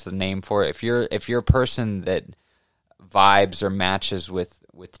think that's the name for it. If you're a person that vibes or matches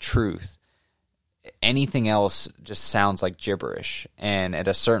with truth, anything else just sounds like gibberish. And at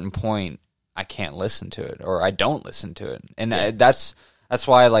a certain point, I can't listen to it, or I don't listen to it, and that's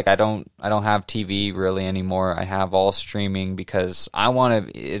why, like, I don't have TV really anymore. I have all streaming because I want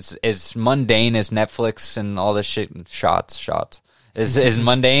to. It's as mundane as Netflix and all this shit. Shots. As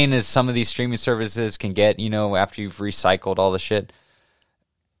mundane as some of these streaming services can get, you know, after you've recycled all the shit,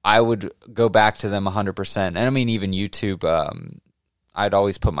 I would go back to them 100%. And I mean, even YouTube, I'd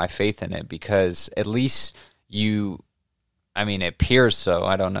always put my faith in it because at least it appears so.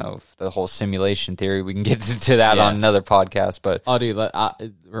 I don't know if the whole simulation theory, we can get to that on another podcast. But dude,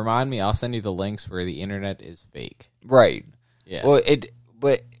 remind me. I'll send you the links where the internet is fake. Right. Yeah. Well,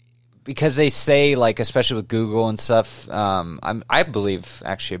 but because they say, like, especially with Google and stuff, I believe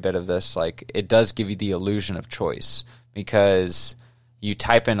actually a bit of this, like, it does give you the illusion of choice, because you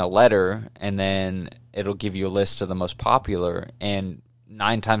type in a letter and then it'll give you a list of the most popular, and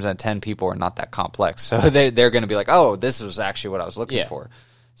 9 times out of 10 people are not that complex. So they're going to be like, oh, this was actually what I was looking for.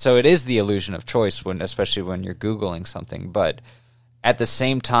 So it is the illusion of choice, especially when you're Googling something. But at the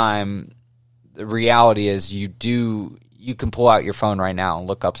same time, the reality is you can pull out your phone right now and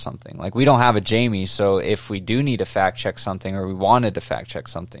look up something. Like, we don't have a Jamie, so if we do need to fact check something, or we wanted to fact check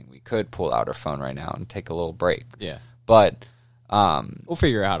something, we could pull out our phone right now and take a little break. Yeah. But we'll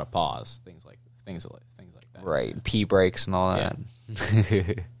figure out how to pause things like that. Right, pee breaks and all that.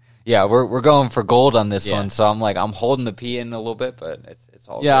 Yeah, we're going for gold on this one, so I'm holding the pee in a little bit, but it's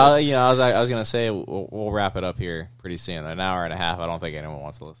all good. I was gonna say we'll wrap it up here pretty soon. An hour and a half. I don't think anyone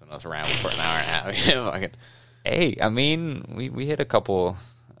wants to listen to us ramble for an hour and a half. Hey, I mean, we hit a couple.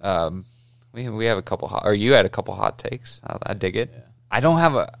 We have a couple or you had a couple hot takes. I dig it. Yeah. I don't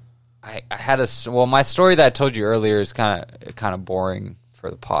have I had my story that I told you earlier is kind of boring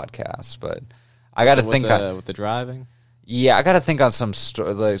for the podcast, but I got to think with the driving. Yeah, I got to think on some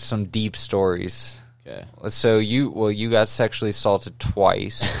deep stories. Okay. So you got sexually assaulted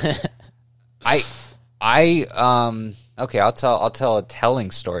twice. Okay, I'll tell a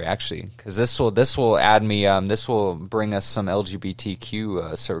telling story actually, because this will add me. This will bring us some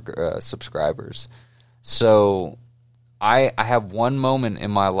LGBTQ subscribers. So I have one moment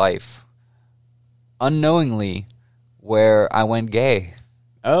in my life, unknowingly, where I went gay.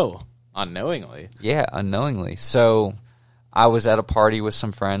 Oh, unknowingly. Yeah, unknowingly. So I was at a party with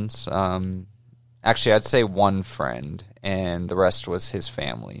some friends. Actually, I'd say one friend, and the rest was his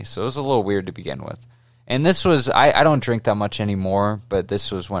family. So it was a little weird to begin with. And this was, I don't drink that much anymore, but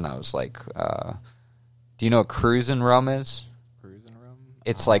this was when I was like, do you know what cruisin' rum is? Cruisin' rum?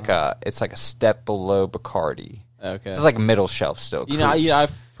 It's like a step below Bacardi. Okay. It's like middle shelf still.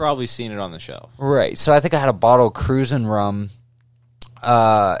 I've probably seen it on the shelf. Right. So I think I had a bottle of cruisin' rum.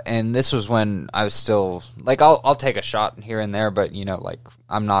 And this was when I was still like, I'll take a shot here and there, but like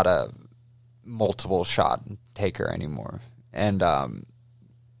I'm not a multiple shot taker anymore. And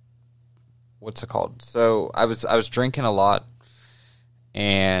what's it called? So I was drinking a lot,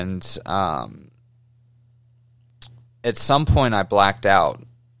 and at some point I blacked out,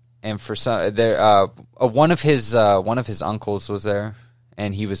 and for some one of his uncles was there,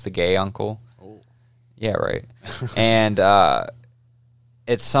 and he was the gay uncle. Oh. Yeah, right. And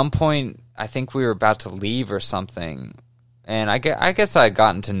at some point, I think we were about to leave or something, and I guess I had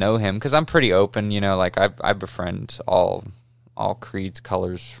gotten to know him because I'm pretty open, like I befriend all creeds,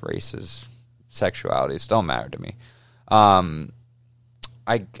 colors, races, sexualities, don't matter to me. I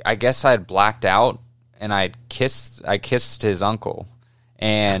guess I had blacked out, and I kissed his uncle,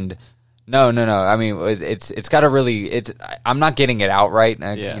 and no. I mean, it's got to really. I'm not getting it out right,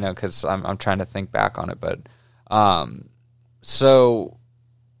 because I'm trying to think back on it, but so.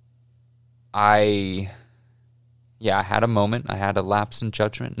 I had a moment. I had a lapse in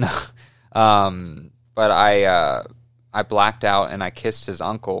judgment. But I blacked out and I kissed his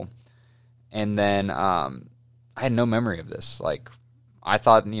uncle, and then I had no memory of this. Like, I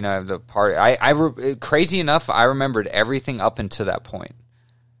thought, the party. Crazy enough, I remembered everything up until that point.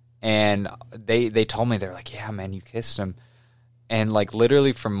 And they told me, they're like, yeah, man, you kissed him, and like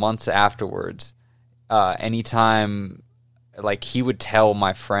literally for months afterwards, anytime. Like, he would tell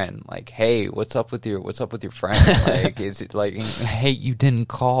my friend, like, hey, what's up with your friend? Like, is it like, hey, you didn't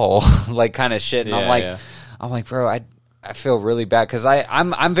call, like, kind of shit. And I'm like, bro, I feel really bad because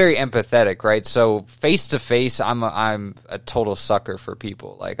I'm very empathetic, right? So face to face, I'm a total sucker for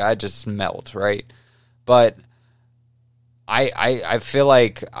people. Like, I just melt, right? But I feel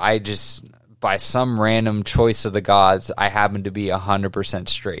like I just, by some random choice of the gods, I happen to be 100%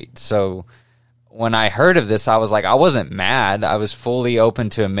 straight. So when I heard of this, I was like, I wasn't mad. I was fully open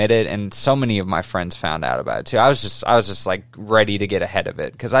to admit it, and so many of my friends found out about it too. I was just like ready to get ahead of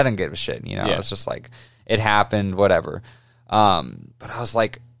it because I didn't give a shit. I was just like, it happened, whatever. But I was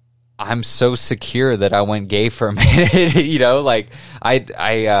like, I'm so secure that I went gay for a minute. Like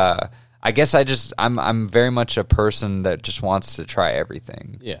I guess I'm very much a person that just wants to try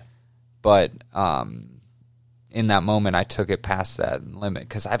everything. Yeah. But in that moment, I took it past that limit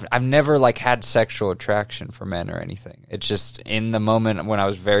because I've never like had sexual attraction for men or anything. It's just in the moment when I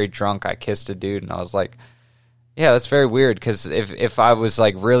was very drunk, I kissed a dude, and I was like, yeah, that's very weird because if I was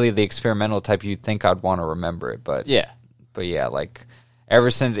like really the experimental type, you'd think I'd want to remember it. But yeah, like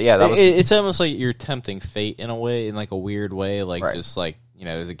ever since, it's almost like you're tempting fate in a way, in like a weird way. Like, right. Just like,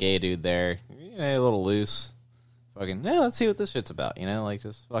 there's a gay dude there, a little loose. fucking, yeah, let's see what this shit's about, you know, like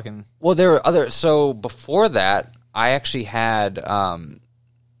just fucking. Well, there were other. So before that, I actually had a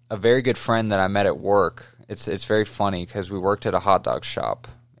very good friend that I met at work. It's very funny because we worked at a hot dog shop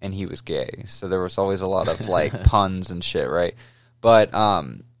and he was gay, so there was always a lot of like puns and shit, right? But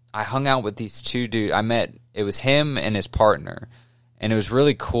I hung out with these two dudes. It was him and his partner, and it was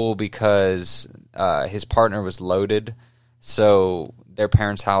really cool because his partner was loaded, so their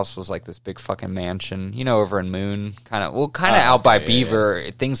parents' house was like this big fucking mansion, you know, over in Moon, kind of out by Beaver.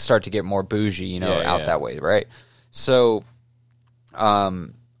 Yeah. Things start to get more bougie, you know, out that way, right? So, I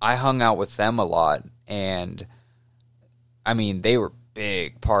hung out with them a lot, and I mean, they were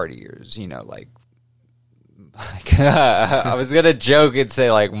big partiers, you know, like I was gonna joke and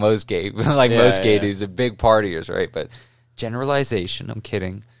say like most gay, most gay dudes are big partiers, right? But generalization, I'm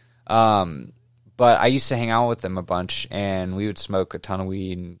kidding. But I used to hang out with them a bunch, and we would smoke a ton of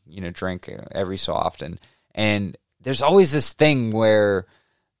weed and, you know, drink every so often. And there's always this thing where,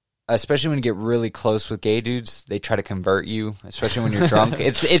 especially when you get really close with gay dudes, they try to convert you, especially when you're drunk.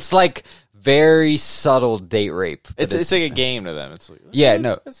 It's like very subtle date rape. It's like a game to them. It's like,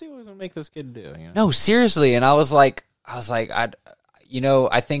 let's see what we can make this kid do. You know? No, seriously. And I was like, I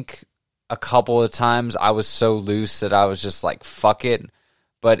think a couple of times I was so loose that I was just like, fuck it.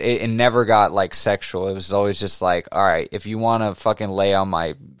 But it never got, like, sexual. It was always just like, all right, if you want to fucking lay on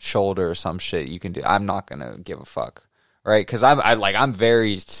my shoulder or some shit, you can do. I'm not going to give a fuck, right? Because I'm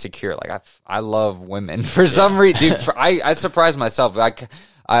very secure. Like, I love women. For some reason, dude, I surprised myself.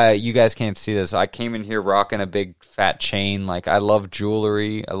 You guys can't see this. I came in here rocking a big fat chain. Like, I love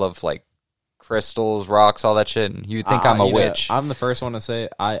jewelry. I love, like, crystals, rocks, all that shit. And you'd think I'm a witch. I'm the first one to say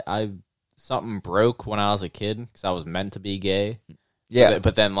something broke when I was a kid because I was meant to be gay. Yeah,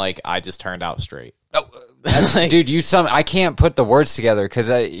 but then like I just turned out straight. Oh, dude, I can't put the words together because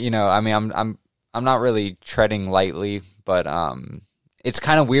I'm not really treading lightly, but it's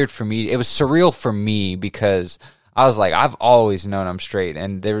kind of weird for me. It was surreal for me because I was like, I've always known I'm straight,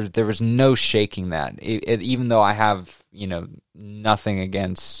 and there was no shaking that. Even though I have, you know, nothing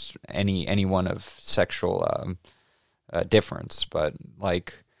against anyone of sexual difference, but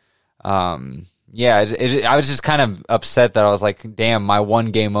like. Yeah, I was just kind of upset that I was like, damn, my one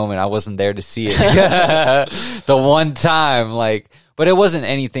gay moment, I wasn't there to see it. The one time, like, but it wasn't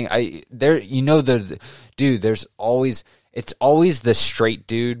anything. There's always, it's always the straight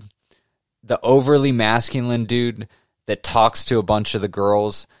dude, the overly masculine dude that talks to a bunch of the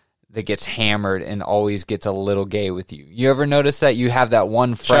girls that gets hammered and always gets a little gay with you. You ever notice that? You have that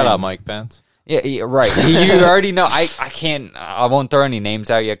one friend. Shout out Mike Pence. Yeah, right. You already know. I can't. I won't throw any names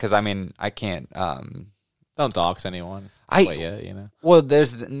out yet because I can't. Don't dox anyone. You know. Well,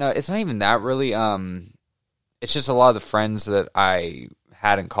 it's not even that really. It's just a lot of the friends that I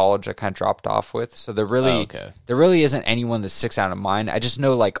had in college I kind of dropped off with. So there really isn't anyone that sticks out of mind. I just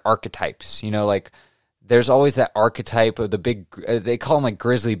know like archetypes. You know, like there's always that archetype of the big. They call them like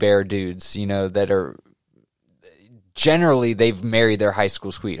grizzly bear dudes. You know, that are. Generally, they've married their high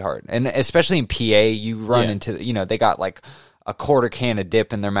school sweetheart. And especially in PA, you run into, you know, they got like a quarter can of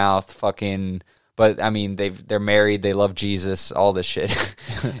dip in their mouth, fucking, but I mean, they're married, they love Jesus, all this shit.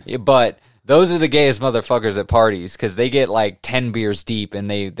 But those are the gayest motherfuckers at parties because they get like 10 beers deep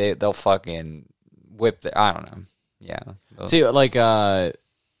and they'll fucking whip I don't know. Yeah. See, like, I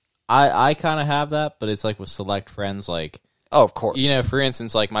kind of have that, but it's like with select friends, like, oh, of course. You know, for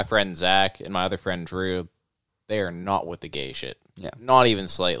instance, like my friend Zach and my other friend Drew, they are not with the gay shit. Yeah. Not even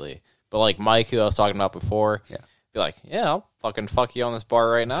slightly. But like Mike, who I was talking about before, be like, yeah, I'll fucking fuck you on this bar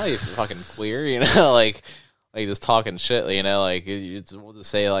right now, you fucking queer, you know, like just talking shit, you know, like we'll just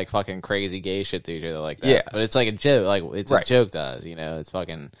say like fucking crazy gay shit to each other like that. Yeah. But it's like a joke, like it's a joke to us, you know, it's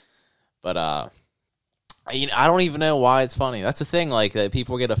fucking, but I don't even know why it's funny. That's the thing, like that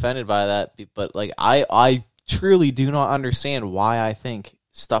people get offended by that, but like I truly do not understand why I think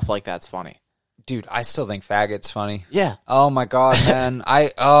stuff like that's funny. Dude, I still think faggot's funny. Yeah. Oh my god, man.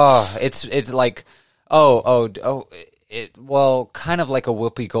 It's like kind of like a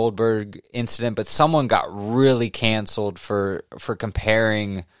Whoopi Goldberg incident, but someone got really canceled for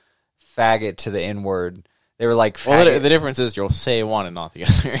comparing faggot to the N-word. They were like, well, the difference is you'll say one and not the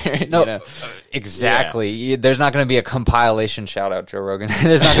other. No, you know? Exactly. Yeah. There's not going to be a compilation. Shout out Joe Rogan.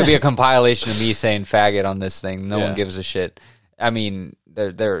 There's not going to be a compilation of me saying faggot on this thing. No one gives a shit. I mean,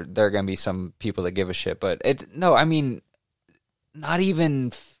 there are going to be some people that give a shit, but not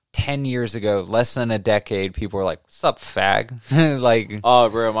even 10 years ago, less than a decade, people were like, sup, fag? Like, oh,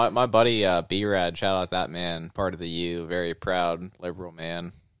 bro, my buddy B-Rad, shout out that man, part of the U, very proud liberal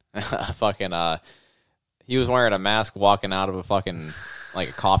man. Fucking, he was wearing a mask walking out of a fucking like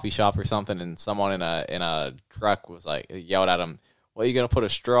a coffee shop or something, and someone in a truck was like yelled at him, "What, are you gonna put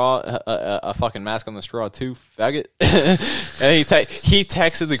a fucking mask on the straw too, faggot?" And he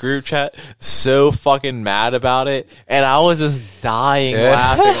texted the group chat so fucking mad about it, and I was just dying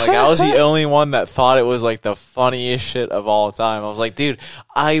laughing. Like I was the only one that thought it was like the funniest shit of all time. I was like, dude,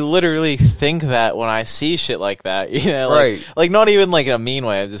 I literally think that when I see shit like that, you know, Right. like not even like in a mean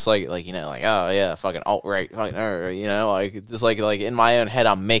way. I'm just like you know, like, oh yeah, fucking alt-right, fucking, you know, like just like in my own head,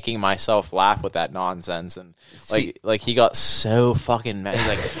 I'm making myself laugh with that nonsense, and like he got so fucking mad. He's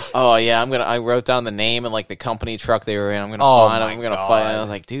like, oh yeah, I wrote down the name and like the company truck they were in. I'm gonna find them. I'm gonna find. I was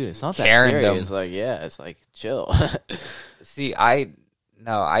like, dude, it's not that serious. Like, yeah, it's like chill. See, I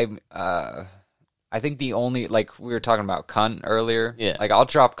think the only, like we were talking about cunt earlier. Yeah. Like I'll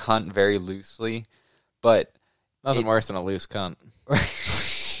drop cunt very loosely, but nothing worse than a loose cunt.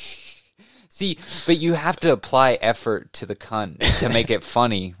 See, but you have to apply effort to the cunt to make it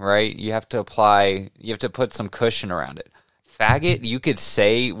funny, right? You have to put some cushion around it. Faggot, you could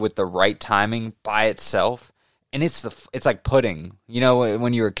say with the right timing by itself, and it's like pudding. You know,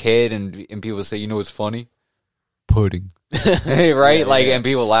 when you were a kid and people say, you know what's funny? Pudding. Right? Yeah. And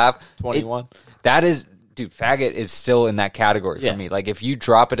people laugh. 21. That is, dude, faggot is still in that category for me. Like, if you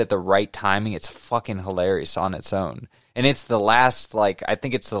drop it at the right timing, it's fucking hilarious on its own. And it's the last, I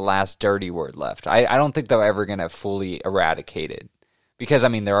think it's the last dirty word left. I don't think they're ever going to fully eradicate it. Because, I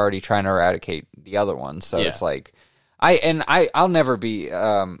mean, they're already trying to eradicate the other one. So it's like, I'll never be,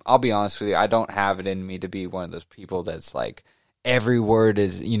 I'll be honest with you, I don't have it in me to be one of those people that's like, every word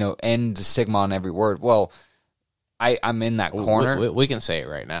is, you know, end the stigma on every word. Well, I'm in that corner. We can say it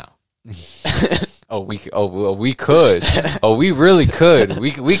right now. We could. We really could.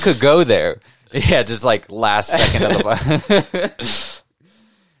 We could go there. Yeah, just like last second of the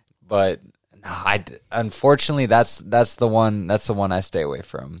But no, unfortunately that's the one I stay away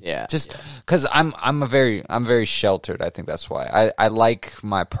from. Yeah. Just cuz I'm very sheltered. I think that's why. I like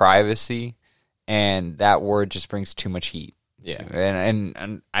my privacy, and that word just brings too much heat. Yeah.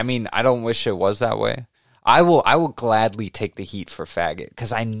 And I mean, I don't wish it was that way. I will gladly take the heat for faggot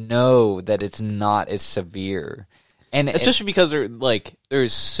because I know that it's not as severe, and especially because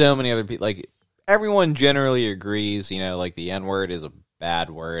there's so many other people. Like everyone generally agrees, you know, like the N-word is a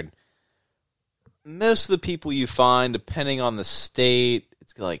bad word. Most of the people you find, depending on the state,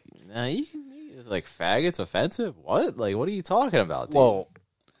 it's like, nah, you can like faggot's offensive. What? Like, what are you talking about, dude? Well,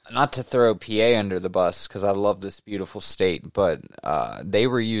 not to throw PA under the bus, because I love this beautiful state, but they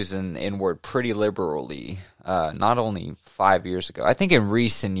were using N-word pretty liberally, not only 5 years ago. I think in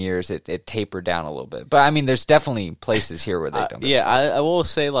recent years it tapered down a little bit. But, I mean, there's definitely places here where they don't. Yeah, I will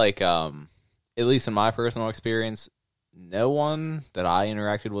say, like, at least in my personal experience, no one that I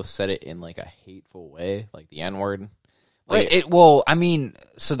interacted with said it in, like, a hateful way, like the N-word. Like, well, I mean,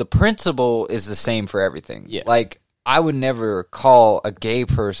 so the principle is the same for everything. Yeah. Like, I would never call a gay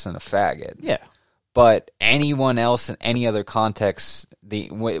person a faggot. Yeah. But anyone else in any other context, the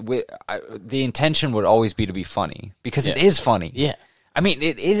intention would always be to be funny because it is funny. Yeah. I mean,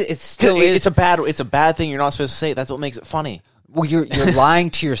 it still is. It's a bad thing you're not supposed to say. That's what makes it funny. Well, you're lying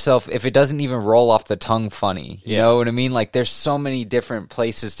to yourself if it doesn't even roll off the tongue funny. You know what I mean? Like, there's so many different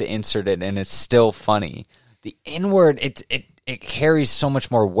places to insert it, and it's still funny. The N-word, it carries so much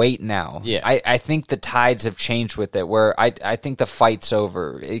more weight now. Yeah. I think the tides have changed with it, where I think the fight's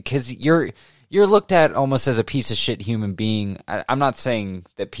over. Because you're looked at almost as a piece of shit human being. I'm not saying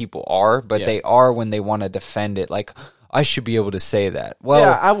that people are, but they are when they want to defend it. Like, I should be able to say that. Well,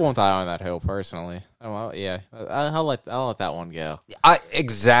 yeah, I won't die on that hill personally. Oh, well, yeah, I'll let that one go.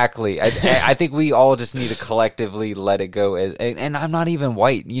 Exactly. I think we all just need to collectively let it go. And I'm not even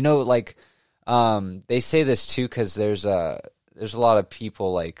white. You know, like, they say this too because there's a lot of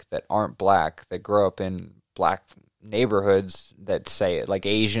people like that aren't black that grow up in black neighborhoods that say it, like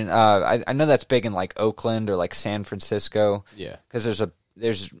Asian. I know that's big in like Oakland or like San Francisco. Yeah, because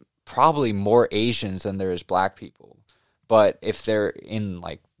there's probably more Asians than there is black people. But if they're in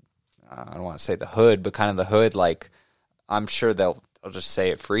like, I don't want to say the hood, but kind of the hood, like I'm sure they'll just say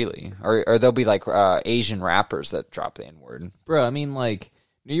it freely, or there'll be like Asian rappers that drop the N-word. Bro, I mean, like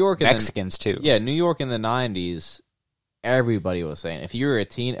New York, Mexicans too. Yeah, New York in the '90s, everybody was saying if you were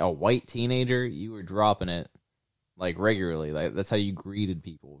a white teenager, you were dropping it like regularly. Like that's how you greeted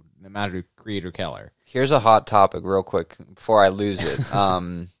people, no matter creed or color. Here's a hot topic, real quick, before I lose it.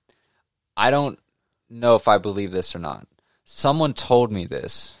 I don't know if I believe this or not. Someone told me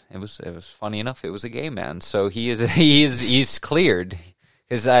this. It was funny enough. It was a gay man, so he's cleared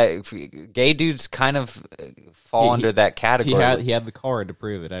because gay dudes kind of fall under that category. He had the card to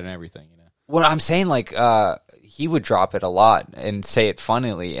prove it and everything, you know. What I'm saying, like, he would drop it a lot and say it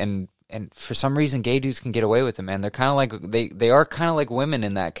funnily, and for some reason, gay dudes can get away with it, man. They're kind of like they are kind of like women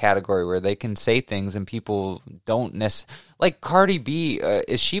in that category where they can say things and people don't necessarily like Cardi B.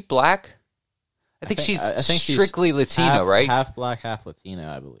 Is she black? I think she's strictly Latino, right? Half black, half Latino,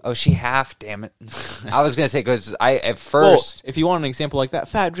 I believe. Oh, she half. Damn it! I was gonna say because at first, if you want an example like that,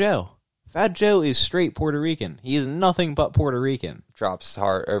 Fat Joe. Fat Joe is straight Puerto Rican. He is nothing but Puerto Rican. Drops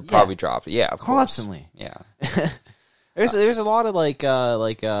hard or probably dropped. Yeah, of constantly. Course. Yeah. There's a lot of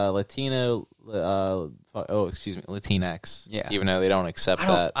Latino Latinx. Yeah. Even though they don't accept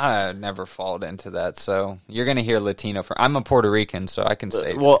that. I never followed into that. So you're gonna hear Latino. I'm a Puerto Rican, so I can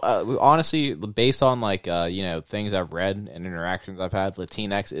say. Well, honestly, based on things I've read and interactions I've had,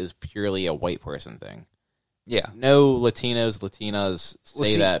 Latinx is purely a white person thing. Yeah. No Latinas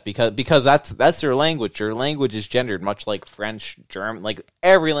say that because that's their language. Their language is gendered, much like French, German. Like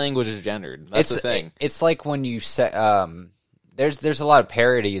every language is gendered. That's the thing. It's like when you say there's a lot of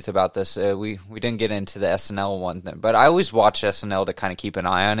parodies about this. We didn't get into the SNL one, but I always watch SNL to kind of keep an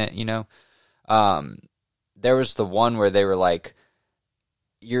eye on it. You know, there was the one where they were like,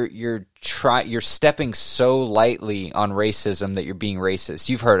 You're stepping so lightly on racism that you're being racist.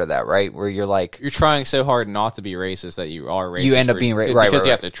 You've heard of that, right? Where you're like, you're trying so hard not to be racist that you are racist. You end up being racist, right? Because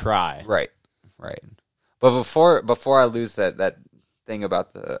you have to try, right. But before I lose that thing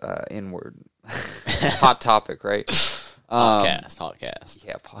about the N-word, hot topic, right? Hotcast.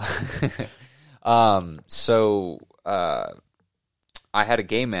 Yeah. So I had a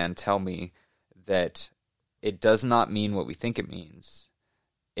gay man tell me that it does not mean what we think it means.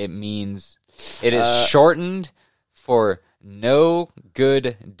 It means it is shortened for no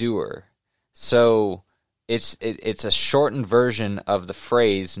good doer. So it's a shortened version of the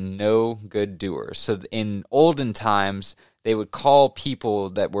phrase no good doer. So in olden times, they would call people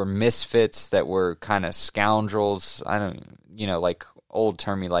that were misfits, that were kind of scoundrels. I don't, like old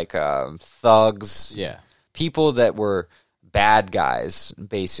termy, like thugs. Yeah. People that were bad guys,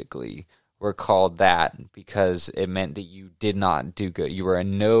 basically, were called that because it meant that you did not do good. You were a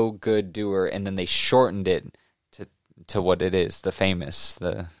no good doer, and then they shortened it to what it is, the famous,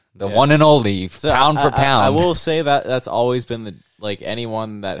 the one and only, pound for pound. I will say that that's always been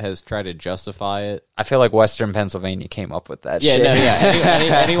anyone that has tried to justify it. I feel like Western Pennsylvania came up with that shit.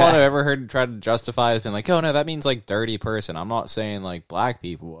 Anyone I've ever heard try to justify has been like, oh no, that means like dirty person. I'm not saying like black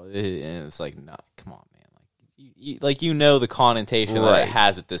people. And it's like, no, come on. The connotation that it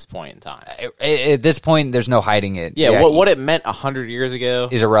has at this point in time. At this point, there's no hiding it. Yeah, what it meant 100 years ago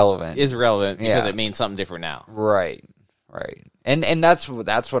is irrelevant. Because it means something different now. Right. And that's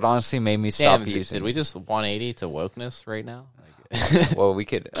what honestly made me stop using. Did we just 180 to wokeness right now? Well, we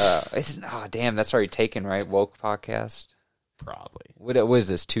could. Damn, that's already taken, right? Woke podcast, probably. What is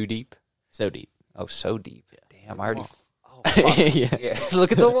this? Too deep? So deep. Oh, so deep. Yeah. Damn, I already. Oh, fuck. Yeah.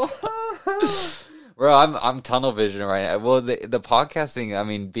 Look at the wall. Bro, I'm tunnel vision right now. Well, the podcasting, I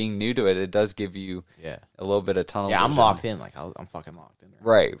mean, being new to it does give you a little bit of tunnel vision. Yeah, I'm locked in. I'm fucking locked in.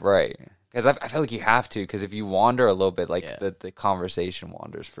 Right. Because I feel like you have to, because if you wander a little bit, the conversation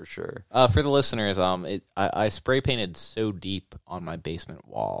wanders for sure. For the listeners, I spray painted so deep on my basement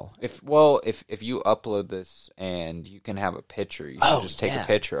wall. If you upload this and you can have a picture, you should just take a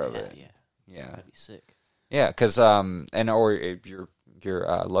picture of it. Yeah. That'd be sick. Yeah, because or your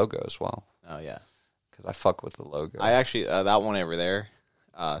logo as well. Oh yeah. I fuck with the logo. I actually that one over there.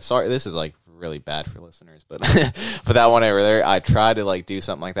 Sorry, this is really bad for listeners, but but that one over there, I tried to do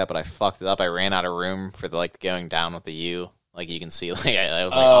something like that, but I fucked it up. I ran out of room for the going down with the U. You can see, I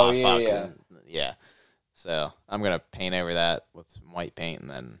was fuck. Yeah. So I'm gonna paint over that with some white paint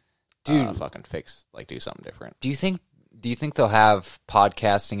and then fucking fix do something different. Do you think they'll have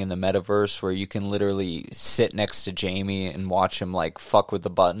podcasting in the metaverse where you can literally sit next to Jamie and watch him fuck with the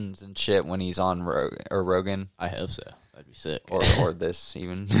buttons and shit when he's on Rogan? I hope so. That'd be sick. Or this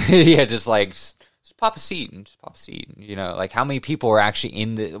even. Yeah, just pop a seat and just pop a seat. How many people are actually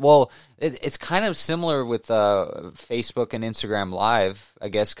in the... Well, it's kind of similar with Facebook and Instagram Live, I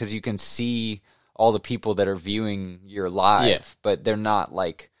guess, because you can see all the people that are viewing your live, but they're not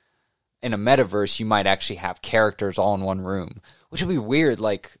in a metaverse, you might actually have characters all in one room, which would be weird.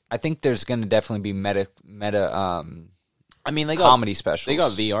 I think there's going to definitely be meta. I mean, they comedy specials. They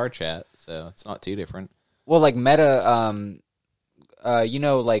got VR chat, so it's not too different. Well, meta.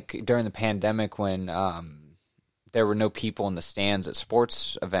 During the pandemic when there were no people in the stands at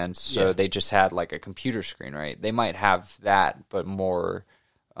sports events, so they just had a computer screen, right? They might have that, but more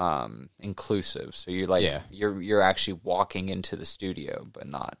inclusive. So you're you're actually walking into the studio, but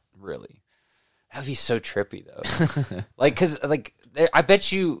not really. That'd be so trippy though. Because I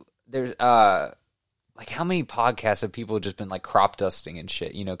bet you there's like how many podcasts have people just been like crop dusting and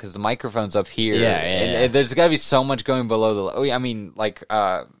shit, you know, because the microphone's up here. And there's got to be so much going below the. Oh, yeah, I mean, like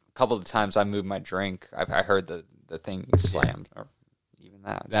a couple of times I moved my drink, I heard the thing slammed or even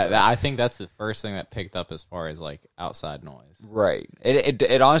that. That I think that's the first thing that picked up as far as like outside noise. Right.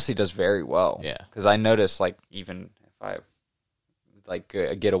 It honestly does very well. Yeah. Because I notice like even if I like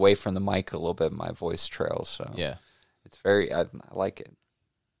get away from the mic a little bit, my voice trails. So yeah, it's very. I like it.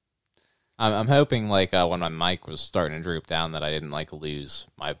 I'm hoping like when my mic was starting to droop down that I didn't like lose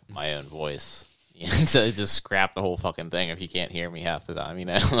my own voice. You know, to just scrap the whole fucking thing if you can't hear me half the time. You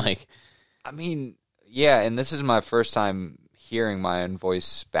know, like. I mean, yeah, and this is my first time hearing my own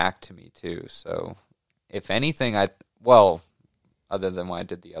voice back to me too. So, if anything, other than when I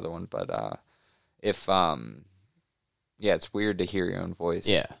did the other one, but yeah, it's weird to hear your own voice.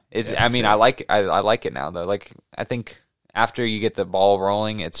 Yeah, I mean, sure. I like it now though. Like, I think after you get the ball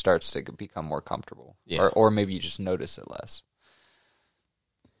rolling, it starts to become more comfortable. Yeah, or maybe you just notice it less.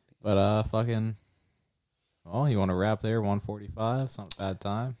 But fucking. Well, you want to wrap there? 1:45. It's not a bad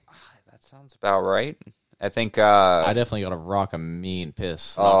time. That sounds about right. I think I definitely got to rock a mean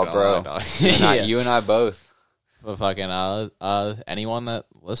piss. Oh, bro, you and I both. But fucking anyone that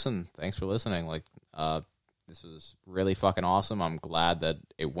listened, thanks for listening. Like this was really fucking awesome. I'm glad that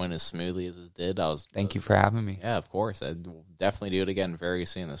it went as smoothly as it did. Thank you for having me. Yeah, of course. I'd definitely do it again very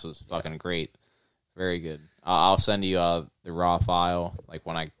soon. This was fucking great. Very good. I'll send you the raw file, like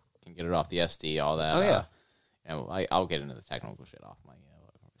when I can get it off the SD, all that. Oh yeah. I'll get into the technical shit off my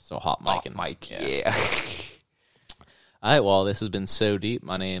so hot mic and mic. Yeah. All right. Well, this has been So Deep.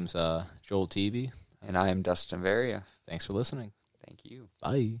 My name's Joel TV, and I am Dustin Varia. Thanks for listening. Thank you.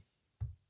 Bye.